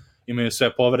što imaju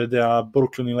sve povrede, a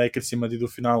Brooklyn i Lakers ima da idu u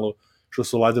finalu što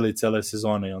su ladili cele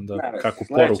sezone i onda kakvu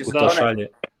poruku to šalje.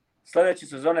 Sledeće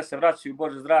sezone se vraćaju,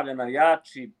 Bože zdravlja,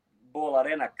 navijači, Bol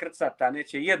Arena krcata,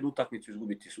 neće jednu utakmicu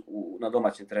izgubiti na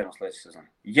domaćem terenu sledeće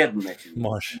sezone. Jednu neće izgubiti.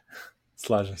 Može,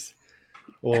 slažem se.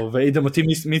 Idemo, ti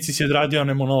Mici si odradio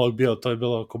onaj monolog bio, to je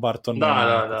bilo ko Barton.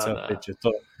 Da.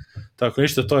 Tako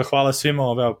ništa, to je hvala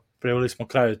svima, preveli smo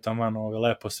kraju taman,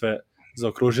 lepo sve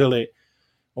zaokružili.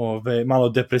 Malo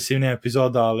depresivnija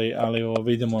epizoda,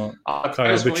 ali idemo kao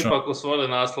je obično. A smo ipak osvojili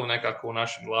naslov nekako u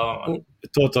našim glavama.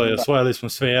 To je, osvojili smo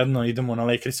sve jedno, idemo na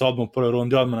Lakers odmah u prvoj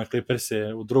rundi, odmah na Clippers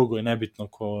u drugoj, nebitno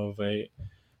ko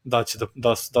da će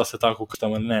da se tako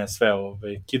kutamo, ne, sve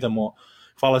kidamo.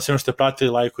 Hvala svima što ste pratili,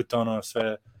 lajkujte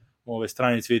sve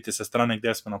stranice, vidite sa strane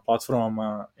gde smo na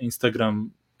platformama,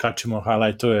 Instagram, kačimo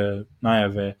highlightove,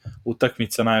 najave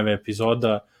utakmica, najave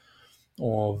epizoda.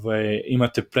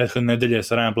 Imate prethodne nedelje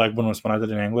sa Ryan Blackburnom smo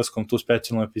radili na engleskom, tu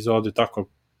specijalnu epizodu i tako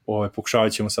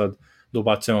pokušavat ćemo sad da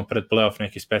ubacujemo pred playoff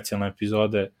neke specijalne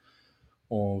epizode,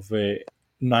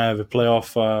 najave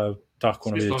playoffa, tako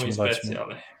svi smo mi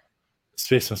specijalni.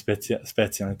 Svi smo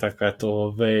specijalni, tako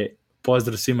eto,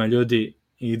 pozdrav svima ljudi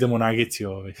i idemo na Agici,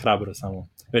 hrabro samo.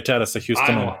 Večera sa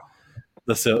Houstonom,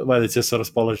 da se, valjda će se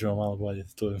raspoložimo malo bolje,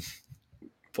 tu je.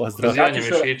 Pozdrav.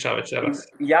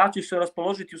 Ja ću se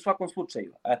raspoložiti u svakom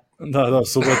slučaju. Da,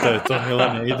 subota je to,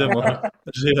 Milane, idemo,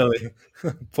 živjeli.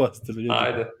 Pozdrav ljudi.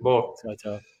 Ajde, bok.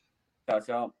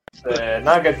 Ćao.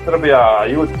 Nugget Srbija,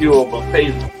 YouTube,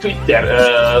 Facebook, Twitter,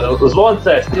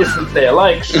 zvonce, stisnite,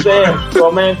 like, share,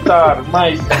 komentar,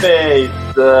 MySpace,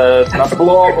 na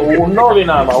blogu, u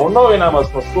novinama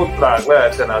smo sutra,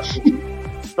 gledajte nas.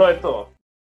 To je to.